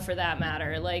Nala for that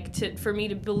matter. Like, for me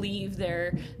to believe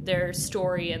their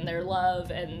story and their love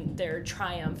and their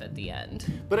triumph at the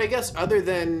end. But I guess other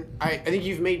than I think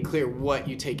you've made clear what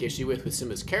you take issue with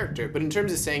Simba's character. But in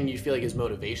terms of saying you feel like his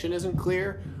motivation isn't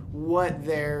clear, what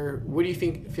do you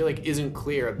feel like isn't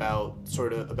clear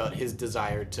about his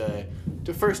desire to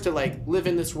first to like live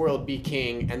in this world, be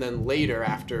king, and then later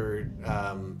after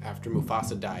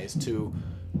Mufasa dies to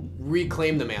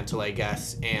reclaim the mantle, I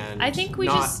guess, and I think we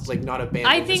not just- not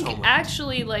abandon I his think homeland.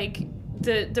 actually like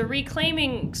the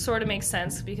reclaiming sort of makes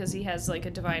sense because he has like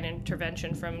a divine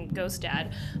intervention from Ghost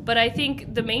Dad. But I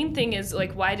think the main thing is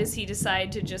like, why does he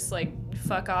decide to just like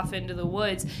fuck off into the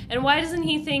woods? And why doesn't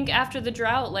he think after the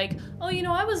drought like, oh, you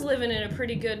know, I was living in a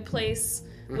pretty good place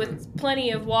with plenty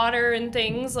of water and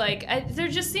things. Like there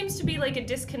just seems to be like a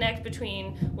disconnect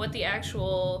between what the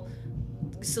actual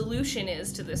solution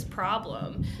is to this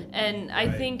problem, and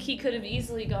I think he could have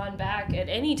easily gone back at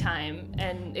any time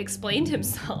and explained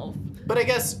himself. But I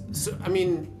guess, so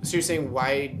you're saying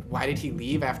why did he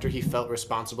leave after he felt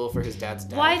responsible for his dad's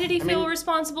death? Why did he I feel mean,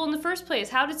 responsible in the first place?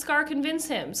 How did Scar convince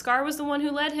him? Scar was the one who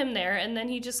led him there, and then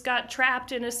he just got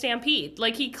trapped in a stampede.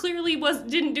 Like, he clearly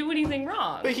didn't do anything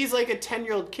wrong. But he's like a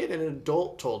 10-year-old kid, and an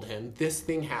adult told him, this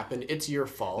thing happened, it's your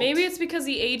fault. Maybe it's because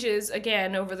he ages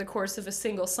again over the course of a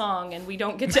single song, and we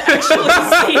don't get to actually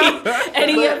see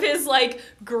any of his like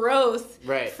growth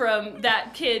Right. from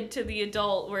that kid to the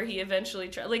adult where he eventually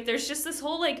like there's just this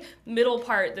whole like middle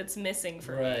part that's missing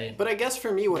for me. Right. But I guess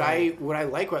for me, what I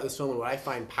like about this film and what I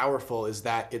find powerful is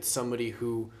that it's somebody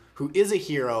who is a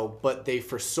hero, but they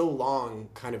for so long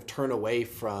kind of turn away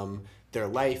from their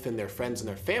life and their friends and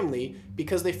their family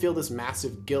because they feel this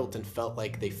massive guilt and felt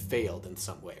like they failed in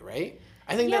some way, right?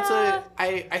 I think Yeah.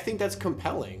 I think that's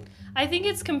compelling. I think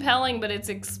it's compelling, but it's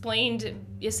explained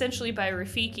essentially by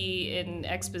Rafiki in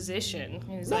exposition.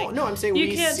 He's like, No, I'm saying you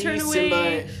we can't see turn Simba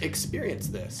away. experience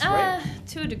this, right?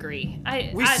 To a degree.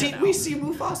 I We don't know. see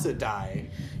Mufasa die.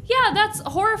 Yeah, that's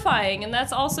horrifying, and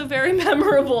that's also very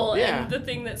memorable, Yeah. and the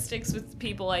thing that sticks with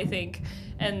people, I think,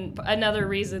 and another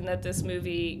reason that this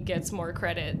movie gets more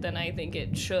credit than I think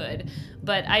it should.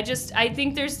 But I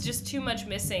think there's just too much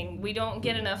missing. We don't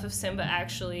get enough of Simba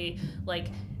actually, like,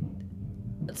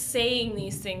 saying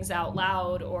these things out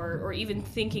loud or even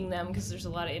thinking them, because there's a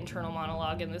lot of internal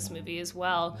monologue in this movie as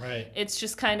well. Right. It's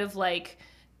just kind of like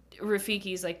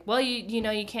Rafiki's like, well, you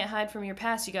know, you can't hide from your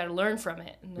past, you got to learn from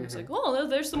it. And it's like, oh,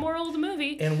 there's the moral of the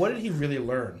movie. And what did he really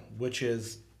learn? Which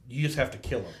is, you just have to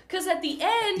kill him. Because at the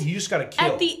end, You just got to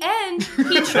kill. at the end, he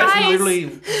That's tries. literally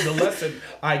the lesson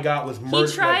I got was He murder.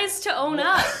 tries to own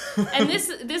up, and this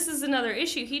is another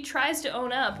issue. He tries to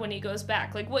own up when he goes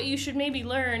back. Like, what you should maybe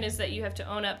learn is that you have to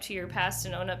own up to your past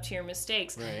and own up to your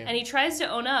mistakes. Right. And he tries to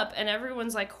own up, and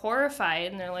everyone's like horrified,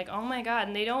 and they're like, "Oh my god!"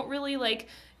 And they don't really like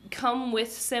come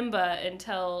with Simba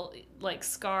until like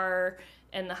Scar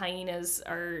and the hyenas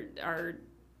are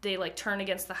they like turn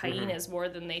against the hyenas more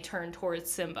than they turn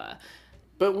towards Simba.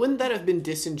 But wouldn't that have been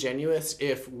disingenuous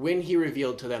if when he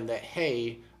revealed to them that,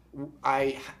 hey,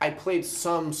 I played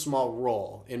some small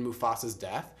role in Mufasa's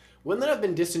death, wouldn't that have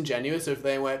been disingenuous if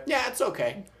they went, yeah, it's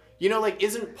okay? You know, like,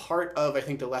 isn't part of, I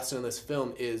think, the lesson in this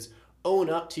film is own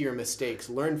up to your mistakes,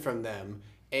 learn from them,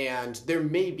 and there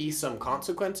may be some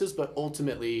consequences, but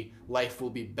ultimately life will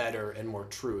be better and more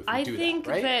true if you I do think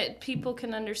that, right? that people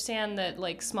can understand that,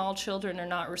 like, small children are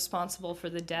not responsible for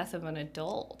the death of an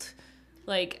adult.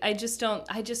 Like, I just don't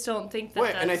think that.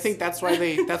 Right, and I think that's why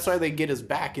they get us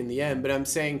back in the end. But I'm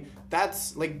saying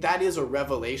that is a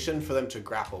revelation for them to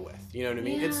grapple with. You know what I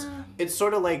mean? Yeah. It's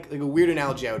sort of like a weird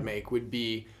analogy I would make would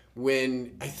be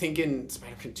when I think in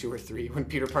Spider-Man 2 or 3 when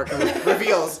Peter Parker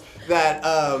reveals that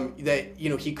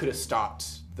he could have stopped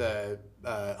the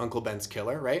Uncle Ben's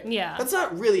killer, right? Yeah. That's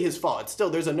not really his fault. It's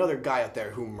still there's another guy out there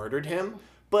who murdered him.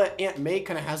 But Aunt May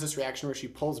kind of has this reaction where she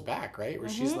pulls back, right? Where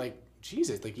she's like,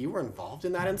 Jesus, like, you were involved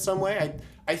in that in some way?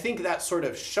 I think that sort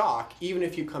of shock, even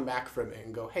if you come back from it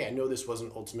and go, hey, I know this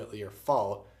wasn't ultimately your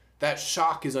fault, that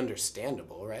shock is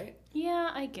understandable, right?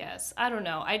 Yeah, I guess. I don't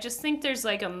know. I just think there's,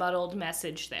 like, a muddled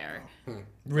message there.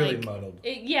 Really Like, muddled.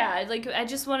 I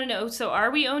just want to know, so are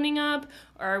we owning up?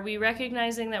 Are we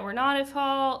recognizing that we're not at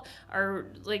fault? Are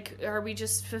we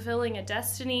just fulfilling a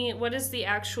destiny? What is the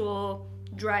actual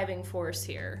driving force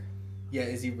here? Yeah,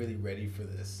 is he really ready for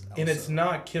this? And it's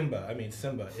not Simba.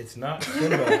 It's not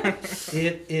Simba.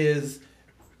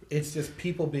 It's just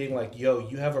people being like, yo,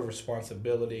 you have a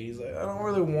responsibility. He's like, I don't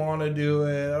really want to do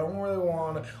it. I don't really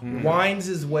want to. Winds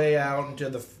his way out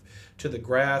into the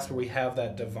grass where we have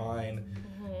that divine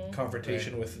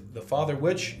confrontation with the father,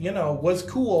 which, was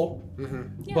cool.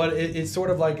 Yeah. But it's sort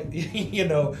of like,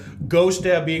 Ghost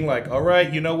Dad being like, all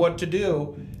right, you know what to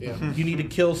do. Yeah. You need to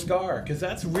kill Scar. Because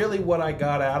that's really what I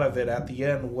got out of it at the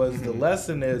end was the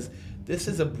lesson is this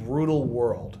is a brutal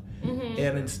world.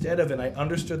 And I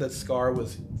understood that Scar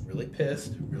was really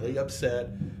pissed, really upset,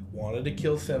 wanted to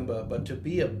kill Simba, but to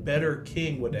be a better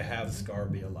king would have Scar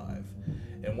be alive.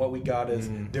 And what we got is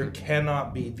there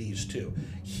cannot be these two.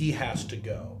 He has to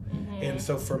go. And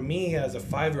so for me as a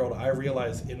 5-year-old, I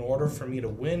realized in order for me to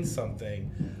win something,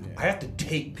 I have to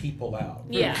take people out.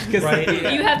 Yeah. Right?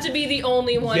 You have to be the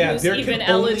only one who's there even can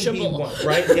only be eligible. one,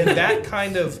 right? And that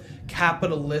kind of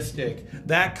capitalistic,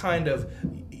 that kind of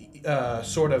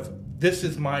sort of this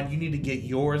is mine, you need to get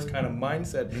yours kind of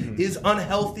mindset is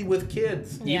unhealthy with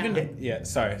kids. Yeah.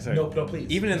 Sorry. No, please.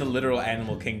 Even in the literal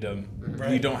animal kingdom,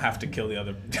 Right. you don't have to kill the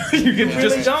other. You can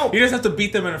really don't. You just have to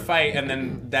beat them in a fight, and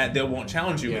then they won't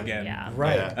challenge you again. Yeah.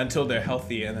 Right. Yeah. Until they're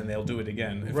healthy, and then they'll do it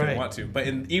again if Right. they want to. But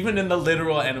even in the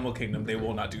literal animal kingdom, they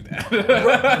will not do that.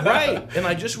 Right. And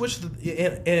I just wish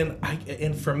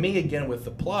and for me again with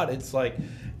the plot, it's like,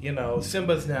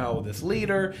 Simba's now this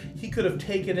leader. He could have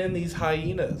taken in these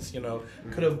hyenas,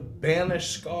 could have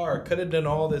banished Scar, could have done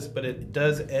all this, but it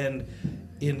does end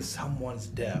in someone's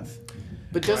death.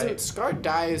 But doesn't Right. Scar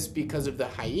dies because of the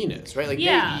hyenas, right? Like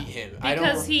Yeah, they eat him.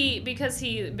 because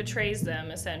he betrays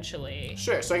them essentially.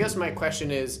 Sure. So I guess my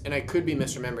question is, and I could be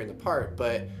misremembering the part,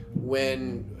 but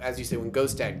when, as you say, when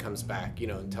Ghost Dad comes back,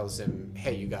 and tells him,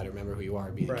 "Hey, you got to remember who you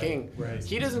are, be the Right, king." right.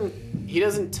 He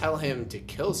doesn't tell him to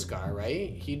kill Scar,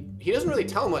 right? He doesn't really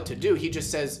tell him what to do. He just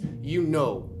says, "You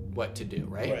know what to do,"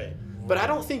 right? Right. But I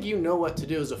don't think you know what to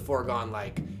do is a foregone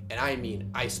and I mean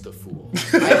ice the fool.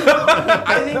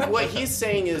 I think what he's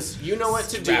saying is you know what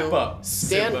to Strap do. up,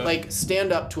 Simba.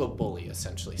 Stand up to a bully,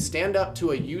 essentially. Stand up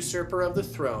to a usurper of the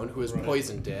throne who has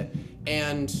poisoned it.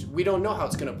 And we don't know how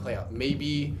it's going to play out.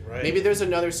 Maybe there's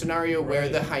another scenario where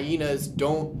the hyenas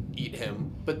don't eat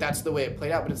him, but that's the way it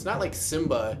played out. But it's not like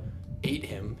Simba ate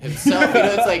him himself.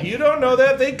 It's like You don't know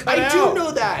that? They cut I out. do know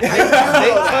that. They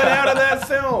cut out of that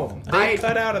film. I-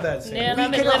 Cut out of that scene. Man, We I've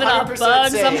been can living off 100%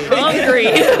 bugs. I'm say- hungry.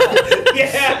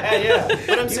 Yeah.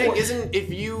 But I'm saying, isn't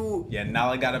if you Yeah,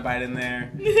 Nala got a bite in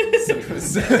there.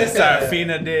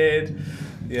 Sarafina did.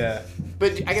 Yeah.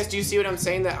 But I guess, do you see what I'm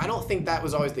saying? That I don't think that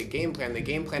was always the game plan. The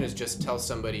game plan is just tell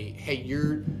somebody, hey,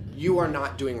 you are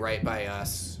not doing right by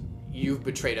us. You've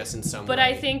betrayed us in some way. But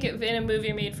I think if in a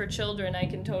movie made for children, I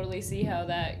can totally see how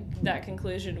that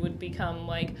conclusion would become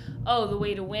like, oh, the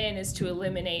way to win is to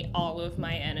eliminate all of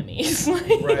my enemies.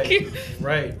 Right.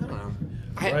 I don't know.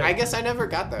 Right. I guess I never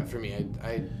got that for me.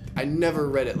 I never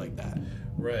read it like that.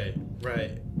 Right.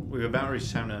 We've about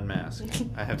reached time to unmask.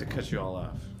 I have to cut you all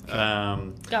off.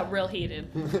 Got real heated.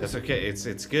 That's okay.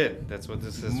 It's good. That's what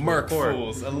this is Merc for.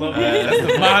 fools. I love that. That's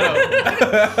the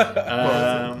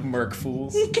motto. Merc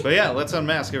fools. But yeah, let's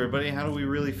unmask everybody. How do we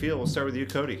really feel? We'll start with you,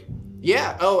 Cody.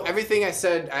 Yeah. Oh, everything I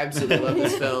said. I absolutely love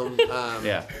this film.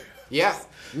 Yeah. Yeah.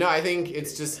 No, I think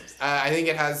it's just. I think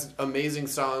it has amazing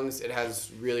songs. It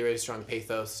has really, really strong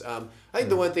pathos. I think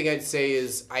the one thing I'd say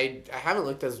is I haven't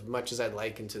looked as much as I'd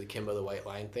like into the Kimbo the White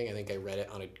Lion thing. I think I read it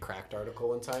on a Cracked article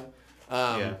one time.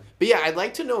 But yeah, I'd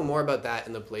like to know more about that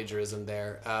and the plagiarism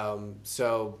there.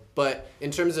 But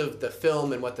in terms of the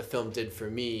film and what the film did for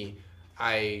me,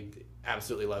 I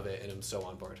absolutely love it and I'm so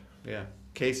on board. Yeah.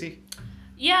 Casey?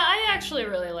 Yeah, I actually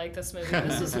really like this movie.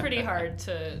 This was pretty hard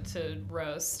to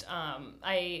roast.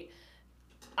 I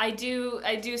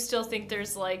do still think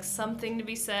there's like something to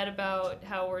be said about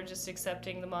how we're just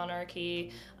accepting the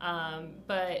monarchy.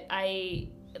 But I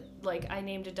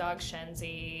named a dog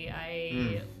Shenzi.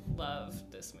 I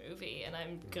love this movie, and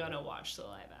I'm gonna watch the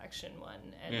live action one.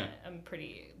 And I'm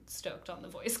pretty stoked on the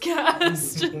voice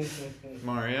cast.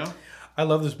 Mario? I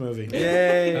love this movie.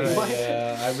 Yay!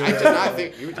 I did not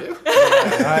think you do.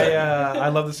 I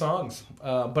love the songs,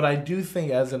 but I do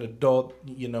think as an adult,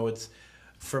 it's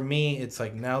for me. It's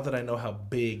like now that I know how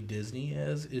big Disney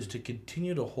is to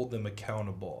continue to hold them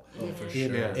accountable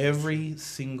in every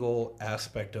single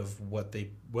aspect of what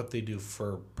they do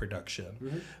for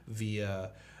production,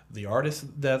 the artists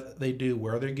that they do,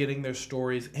 where they're getting their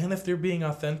stories, and if they're being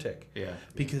authentic. Yeah.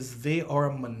 Because they are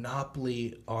a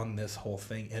monopoly on this whole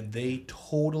thing, and they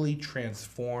totally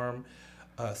transform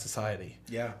society.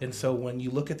 Yeah. And so when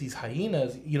you look at these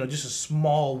hyenas, just a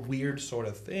small, weird sort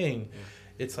of thing,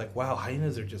 it's like, wow,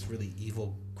 hyenas are just really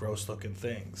evil, gross-looking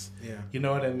things. Yeah. You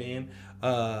know what I mean?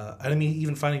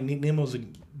 Even Finding Nemo's a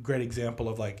great example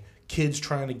of, like, kids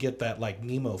trying to get that, like,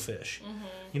 Nemo fish.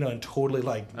 And totally,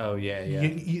 like... Oh, yeah.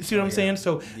 You see what I'm saying?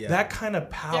 So that kind of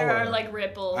power... There are like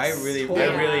ripples. I really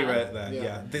read that.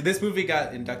 Yeah. Yeah. This movie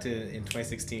got inducted in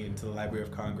 2016 to the Library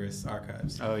of Congress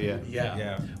archives. Oh, yeah.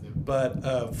 Yeah.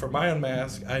 But for my own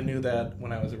mask, I knew that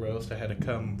when I was a roast, I had to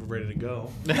come ready to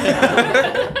go. But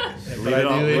I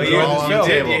all- do leave enjoy it all this on the film.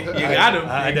 table. You got him.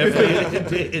 I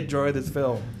definitely enjoy this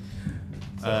film.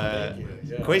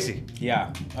 Quasi?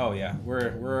 Yeah. Oh yeah.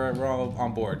 We're all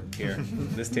on board here.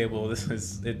 This table. This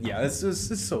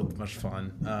is so much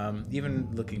fun. Even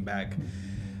looking back,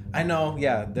 I know.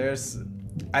 Yeah.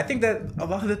 I think that a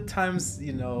lot of the times,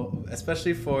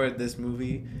 especially for this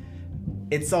movie,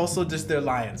 it's also just they're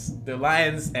lions. They're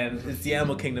lions, and it's the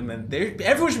animal kingdom, and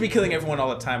everyone should be killing everyone all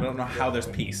the time. I don't know how there's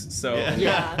peace. So,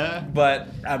 but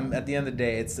at the end of the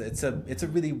day, it's a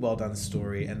really well done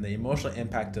story, and the emotional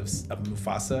impact of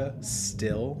Mufasa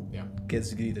still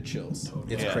gives you the chills.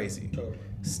 It's crazy. Totally.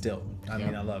 Still, I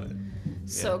mean, I love it.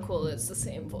 So cool. It's the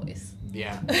same voice.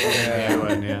 Yeah.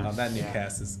 That new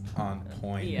cast is on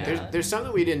point. Yeah. There's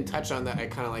something we didn't touch on that I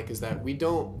kind of like is that we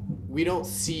don't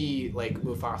see like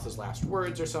Mufasa's last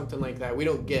words or something like that. We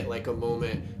don't get like a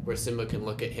moment where Simba can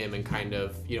look at him and kind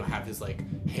of have his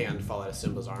like hand fall out of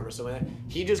Simba's arm or something like that.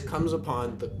 He just comes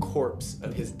upon the corpse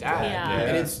of his dad,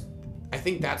 and I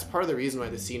think that's part of the reason why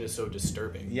the scene is so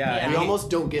disturbing. Yeah. Yeah. We almost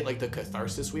don't get like the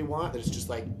catharsis we want. It's just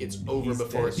like it's over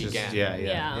before it began. Yeah.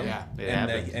 It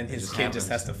happens. And his It kid just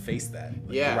happens. has to face that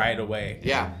Yeah. right away.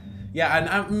 Yeah. Yeah, and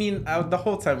I mean, the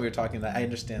whole time we were talking that I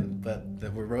understand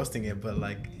that we're roasting it, but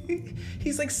like,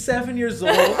 he's like 7 years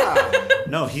old.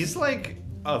 No, he's like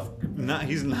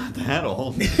he's not that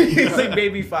old. He's like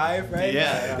maybe 5, right?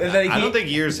 Yeah. And then I don't think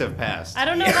years have passed I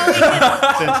don't know how we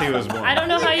can. since he was born. I don't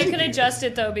know how you can adjust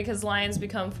it though, because lions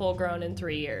become full grown in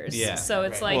 3 years. Yeah. So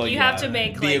it's Right. like Well, you yeah, have to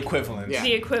make the like equivalent. Yeah.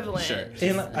 the equivalent. Sure.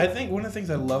 And I think one of the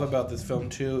things I love about this film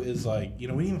too is like, we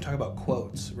didn't even talk about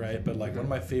quotes, right? But like one of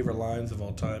my favorite lines of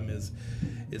all time is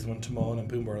when Timon and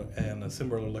Pumbaa and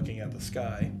Simba are looking at the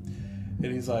sky.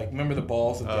 And he's like, remember the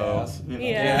balls of gas?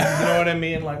 Yeah. You know what I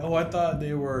mean? Like, I thought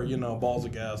they were, balls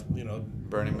of gas,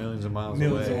 Burning millions of miles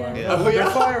millions away. of miles. Yeah. Oh, they're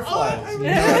fireflies. You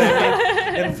know what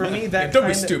I mean? And for me, that Don't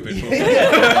be kinda- stupid.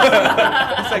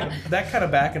 It's like that kind of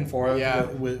back and forth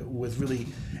was really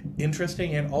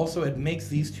interesting, and also it makes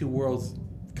these two worlds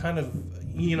kind of,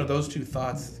 those two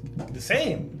thoughts the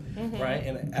same, right?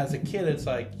 And as a kid, it's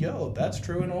like, yo, that's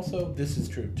true, and also this is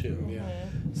true too. Yeah.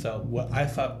 So what I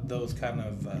thought those kind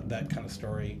of that kind of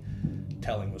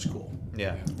storytelling was cool.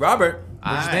 Yeah. Robert,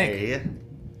 what'd you think? I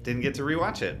didn't get to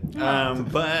rewatch it,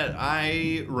 but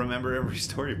I remember every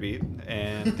story beat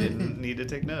and didn't need to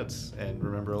take notes and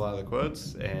remember a lot of the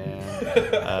quotes, and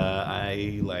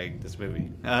I like this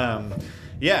movie.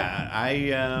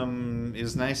 It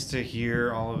was nice to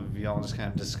hear all of y'all just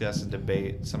kind of discuss and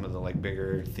debate some of the like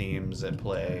bigger themes at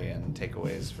play and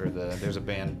takeaways for there's a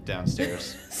band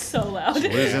downstairs So loud.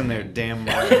 losing their damn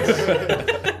minds.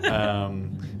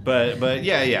 But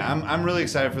yeah, I'm really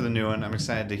excited for the new one. I'm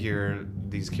excited to hear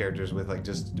these characters with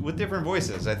with different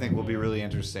voices. I think will be really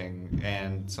interesting,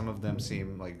 and some of them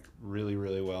seem like really,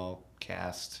 really well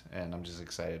cast, and I'm just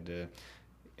excited to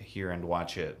hear and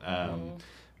watch it.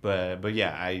 But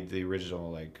yeah, the original,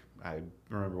 like, I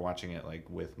remember watching it like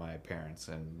with my parents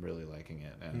and really liking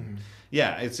it, and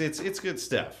yeah, it's good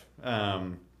stuff.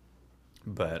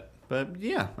 But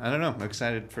yeah, I don't know. I'm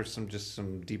excited for some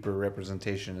deeper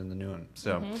representation in the new one.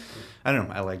 So I don't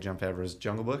know. I like Jon Favreau's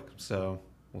Jungle Book, so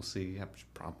we'll see.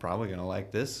 I'm probably gonna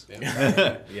like this.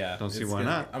 Yeah, Don't see it's why gonna-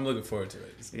 not. I'm looking forward to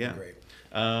it. It's gonna be great.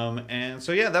 And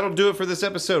so yeah, that'll do it for this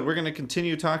episode. We're gonna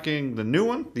continue talking the new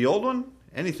one, the old one,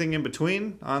 anything in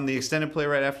between on the extended play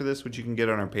right after this, which you can get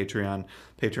on our Patreon,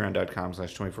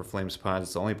 patreon.com/24flamespod.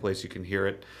 It's the only place you can hear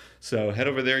it. So head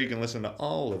over there. You can listen to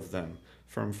all of them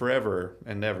from forever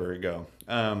and ever ago.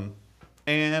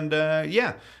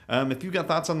 If you've got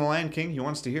thoughts on The Lion King you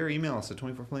want us to hear, email us at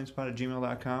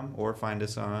 24flamespod@gmail.com or find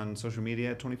us on social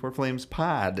media at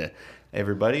 24flamespod.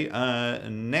 Everybody,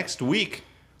 next week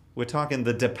we're talking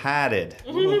The Departed.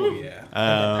 Oh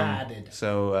yeah.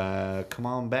 So come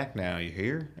on back now, you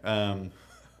hear?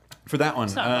 For that one.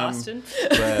 It's not Boston.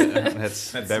 But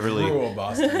that's Beverly. Rural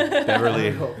Boston.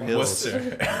 Beverly Hills.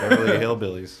 Worcester. Beverly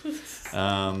Hillbillies.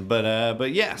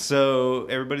 But yeah, so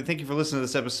everybody, thank you for listening to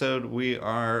this episode. We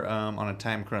are on a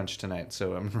time crunch tonight,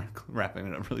 so I'm wrapping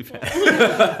it up really fast.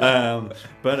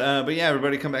 But yeah,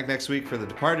 everybody come back next week for The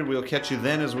Departed. We'll catch you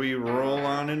then as we roll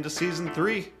on into season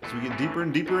 3, as we get deeper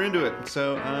and deeper into it.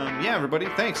 So yeah, everybody,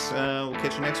 thanks. We'll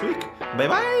catch you next week.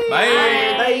 Bye-bye.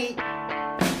 Bye. Bye.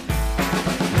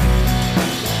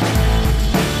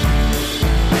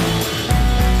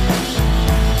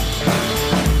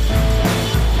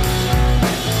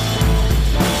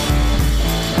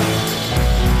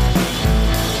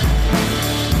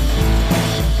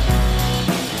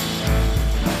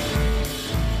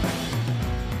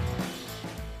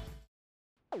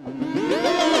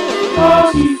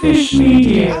 Party Fish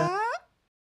Media.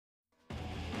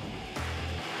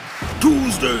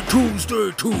 Tuesday.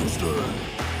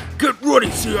 Get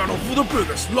ready, Seattle, for the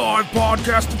biggest live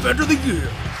podcast event of the year.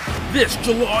 This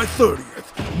July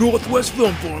 30th, Northwest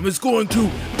Film Forum is going to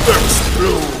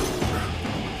explode.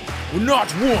 With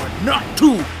not one, not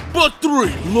two, but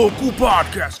 3 local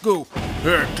podcasts go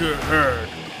head-to-head.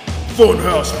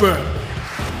 Funhouse Family,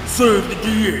 Save the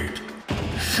D8,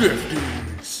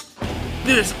 Shifties.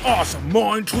 This awesome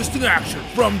mind-twisting action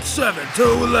from 7 to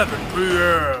 11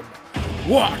 p.m.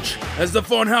 Watch as the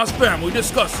Funhouse family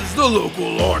discusses the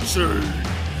local art scene.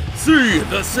 See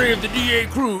the Save the D8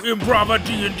 crew improv a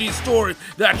D&D story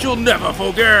that you'll never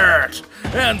forget.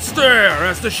 And stare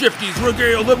as the Shifties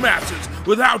regale the masses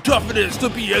with how tough it is to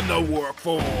be in the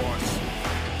workforce.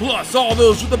 Plus, all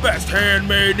those with the best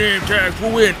handmade name tags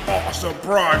will win awesome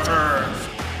prizes.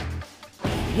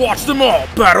 Watch them all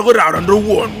battle it out under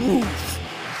one roof.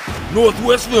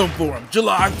 Northwest Film Forum,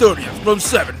 July 30th from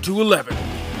 7 to 11.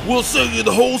 We'll sell you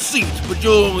the whole seat, but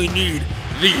you'll only need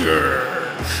the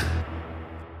urge.